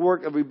stopped the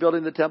work of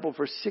rebuilding the temple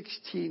for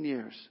 16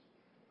 years.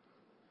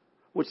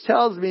 Which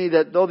tells me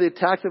that though the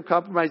attacks of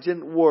compromise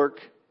didn't work,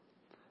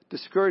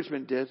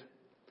 discouragement did.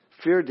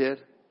 Fear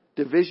did.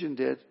 division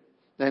did,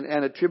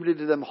 and attributed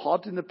to them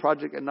halting the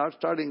project and not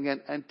starting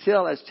again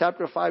until, as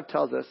chapter 5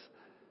 tells us,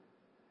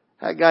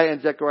 Haggai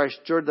and Zechariah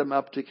stirred them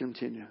up to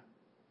continue.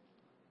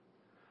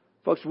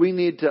 Folks, we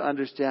need to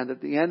understand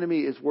that the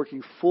enemy is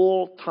working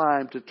full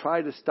time to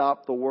try to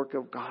stop the work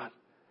of God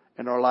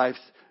in our lives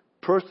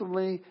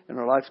personally, in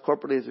our lives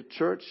corporately as a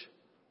church.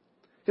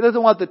 He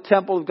doesn't want the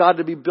temple of God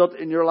to be built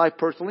in your life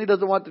personally. He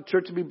doesn't want the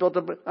church to be built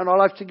up in our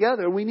lives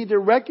together. We need to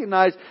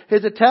recognize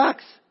his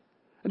attacks.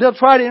 And they'll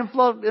try to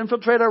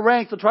infiltrate our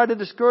ranks. They'll try to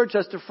discourage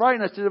us, to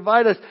frighten us, to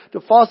divide us,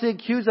 to falsely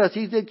accuse us.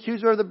 He's the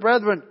accuser of the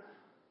brethren.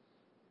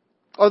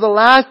 Or the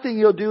last thing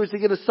he'll do is to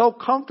get us so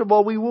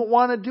comfortable we won't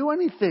want to do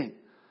anything.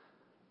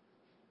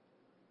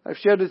 I've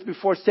shared this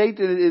before.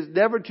 Satan is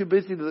never too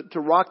busy to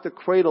rock the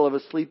cradle of a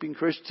sleeping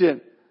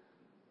Christian.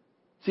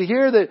 See,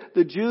 here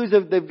the Jews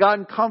they've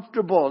gotten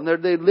comfortable,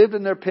 and they lived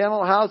in their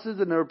panel houses,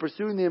 and they're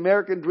pursuing the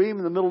American dream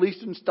in the Middle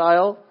Eastern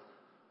style.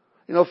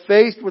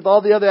 Faced with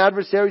all the other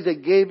adversaries, they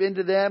gave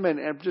into them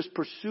and just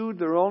pursued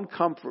their own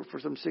comfort for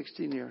some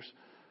 16 years.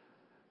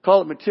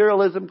 Call it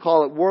materialism,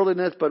 call it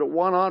worldliness, but it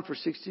went on for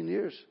 16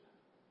 years.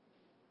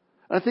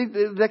 I think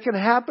that can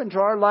happen to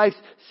our lives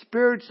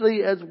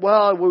spiritually as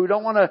well, where we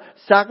don't want to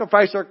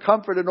sacrifice our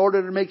comfort in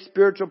order to make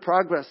spiritual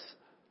progress.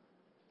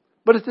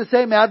 But it's the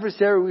same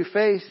adversary we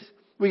face.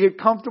 We get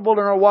comfortable in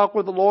our walk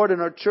with the Lord,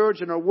 in our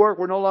church, in our work.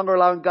 We're no longer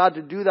allowing God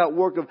to do that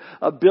work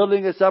of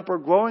building us up or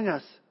growing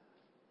us.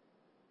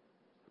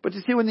 But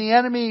you see, when the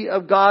enemy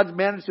of God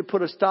managed to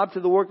put a stop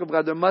to the work of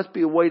God, there must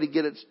be a way to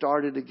get it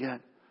started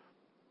again.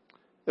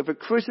 If a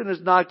Christian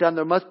is knocked down,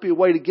 there must be a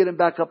way to get him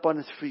back up on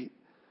his feet.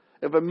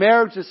 If a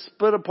marriage is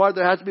split apart,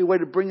 there has to be a way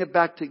to bring it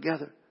back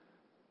together.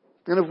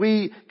 And if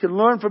we can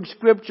learn from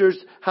Scriptures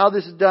how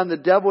this is done, the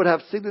devil would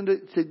have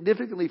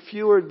significantly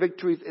fewer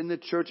victories in the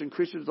church and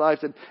Christians'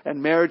 lives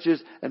and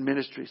marriages and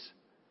ministries.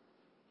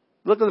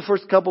 Look at the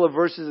first couple of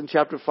verses in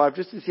chapter 5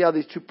 just to see how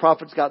these two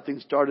prophets got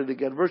things started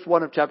again. Verse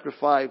 1 of chapter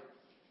 5.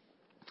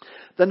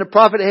 Then the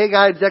prophet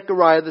Haggai and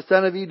Zechariah, the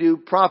son of Iddo,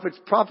 prophets,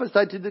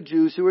 prophesied to the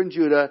Jews who were in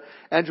Judah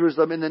and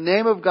Jerusalem in the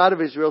name of God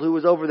of Israel who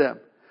was over them.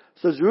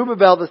 So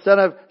Zerubbabel, the son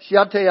of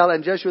Shealtiel,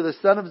 and Jeshua, the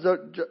son of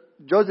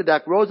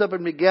Jozadak, rose up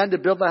and began to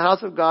build the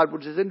house of God,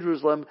 which is in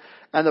Jerusalem,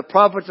 and the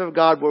prophets of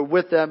God were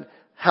with them,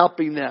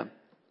 helping them.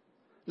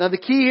 Now the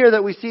key here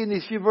that we see in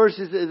these few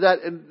verses is that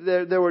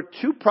there were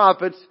two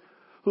prophets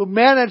who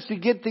managed to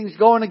get things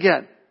going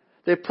again.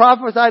 They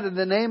prophesied in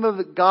the name of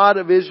the God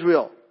of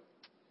Israel.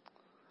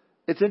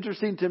 It's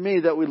interesting to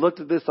me that we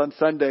looked at this on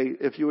Sunday,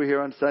 if you were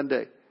here on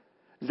Sunday.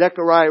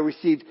 Zechariah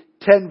received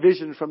 10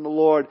 visions from the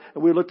Lord,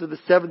 and we looked at the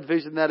 7th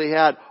vision that he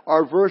had.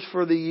 Our verse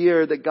for the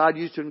year that God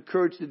used to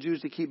encourage the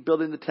Jews to keep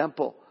building the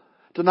temple.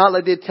 To not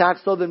let the attack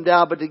slow them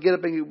down, but to get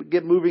up and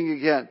get moving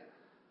again.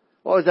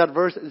 What was that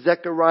verse?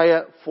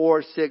 Zechariah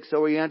 4:6.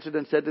 So he answered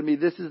and said to me,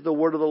 this is the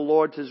word of the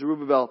Lord to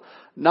Zerubbabel,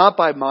 not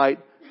by might,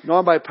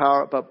 nor by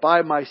power, but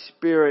by my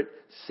Spirit,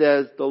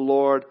 says the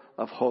Lord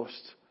of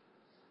hosts.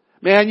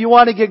 Man, you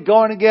want to get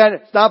going again?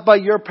 It's not by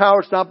your power,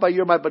 it's not by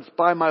your might, but it's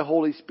by my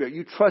Holy Spirit.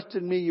 You trust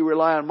in me, you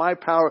rely on my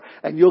power,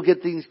 and you'll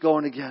get things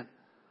going again.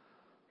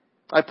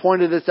 I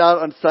pointed this out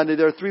on Sunday.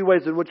 There are 3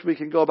 ways in which we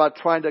can go about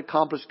trying to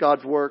accomplish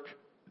God's work.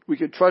 We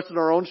can trust in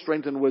our own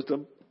strength and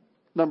wisdom.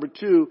 Number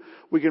 2,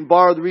 we can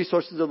borrow the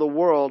resources of the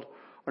world.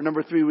 Or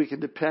number 3, we can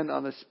depend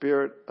on the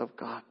Spirit of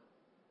God.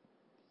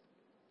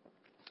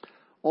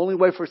 Only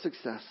way for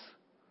success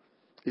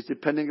is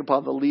depending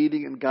upon the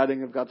leading and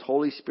guiding of God's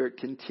Holy Spirit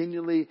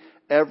continually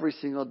every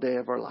single day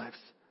of our lives.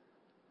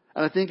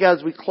 And I think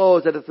as we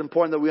close that it's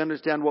important that we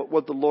understand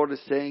what the Lord is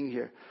saying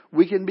here.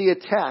 We can be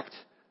attacked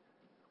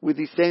with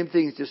these same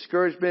things,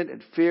 discouragement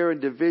and fear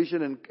and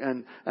division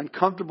and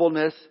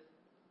uncomfortableness.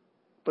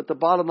 But the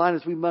bottom line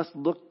is we must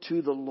look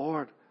to the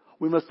Lord.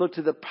 We must look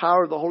to the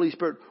power of the Holy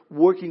Spirit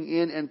working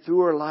in and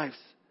through our lives.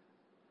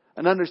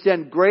 And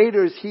understand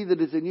greater is He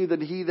that is in you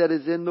than he that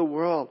is in the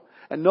world.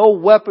 And no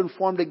weapon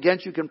formed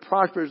against you can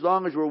prosper as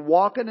long as we're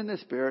walking in the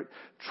Spirit,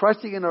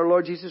 trusting in our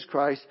Lord Jesus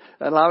Christ,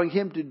 allowing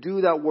Him to do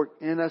that work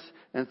in us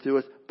and through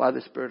us by the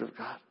Spirit of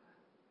God.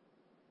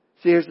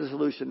 See, here's the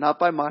solution. Not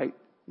by might,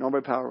 nor by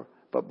power,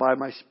 but by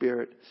my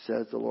Spirit,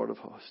 says the Lord of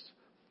hosts.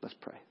 Let's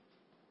pray.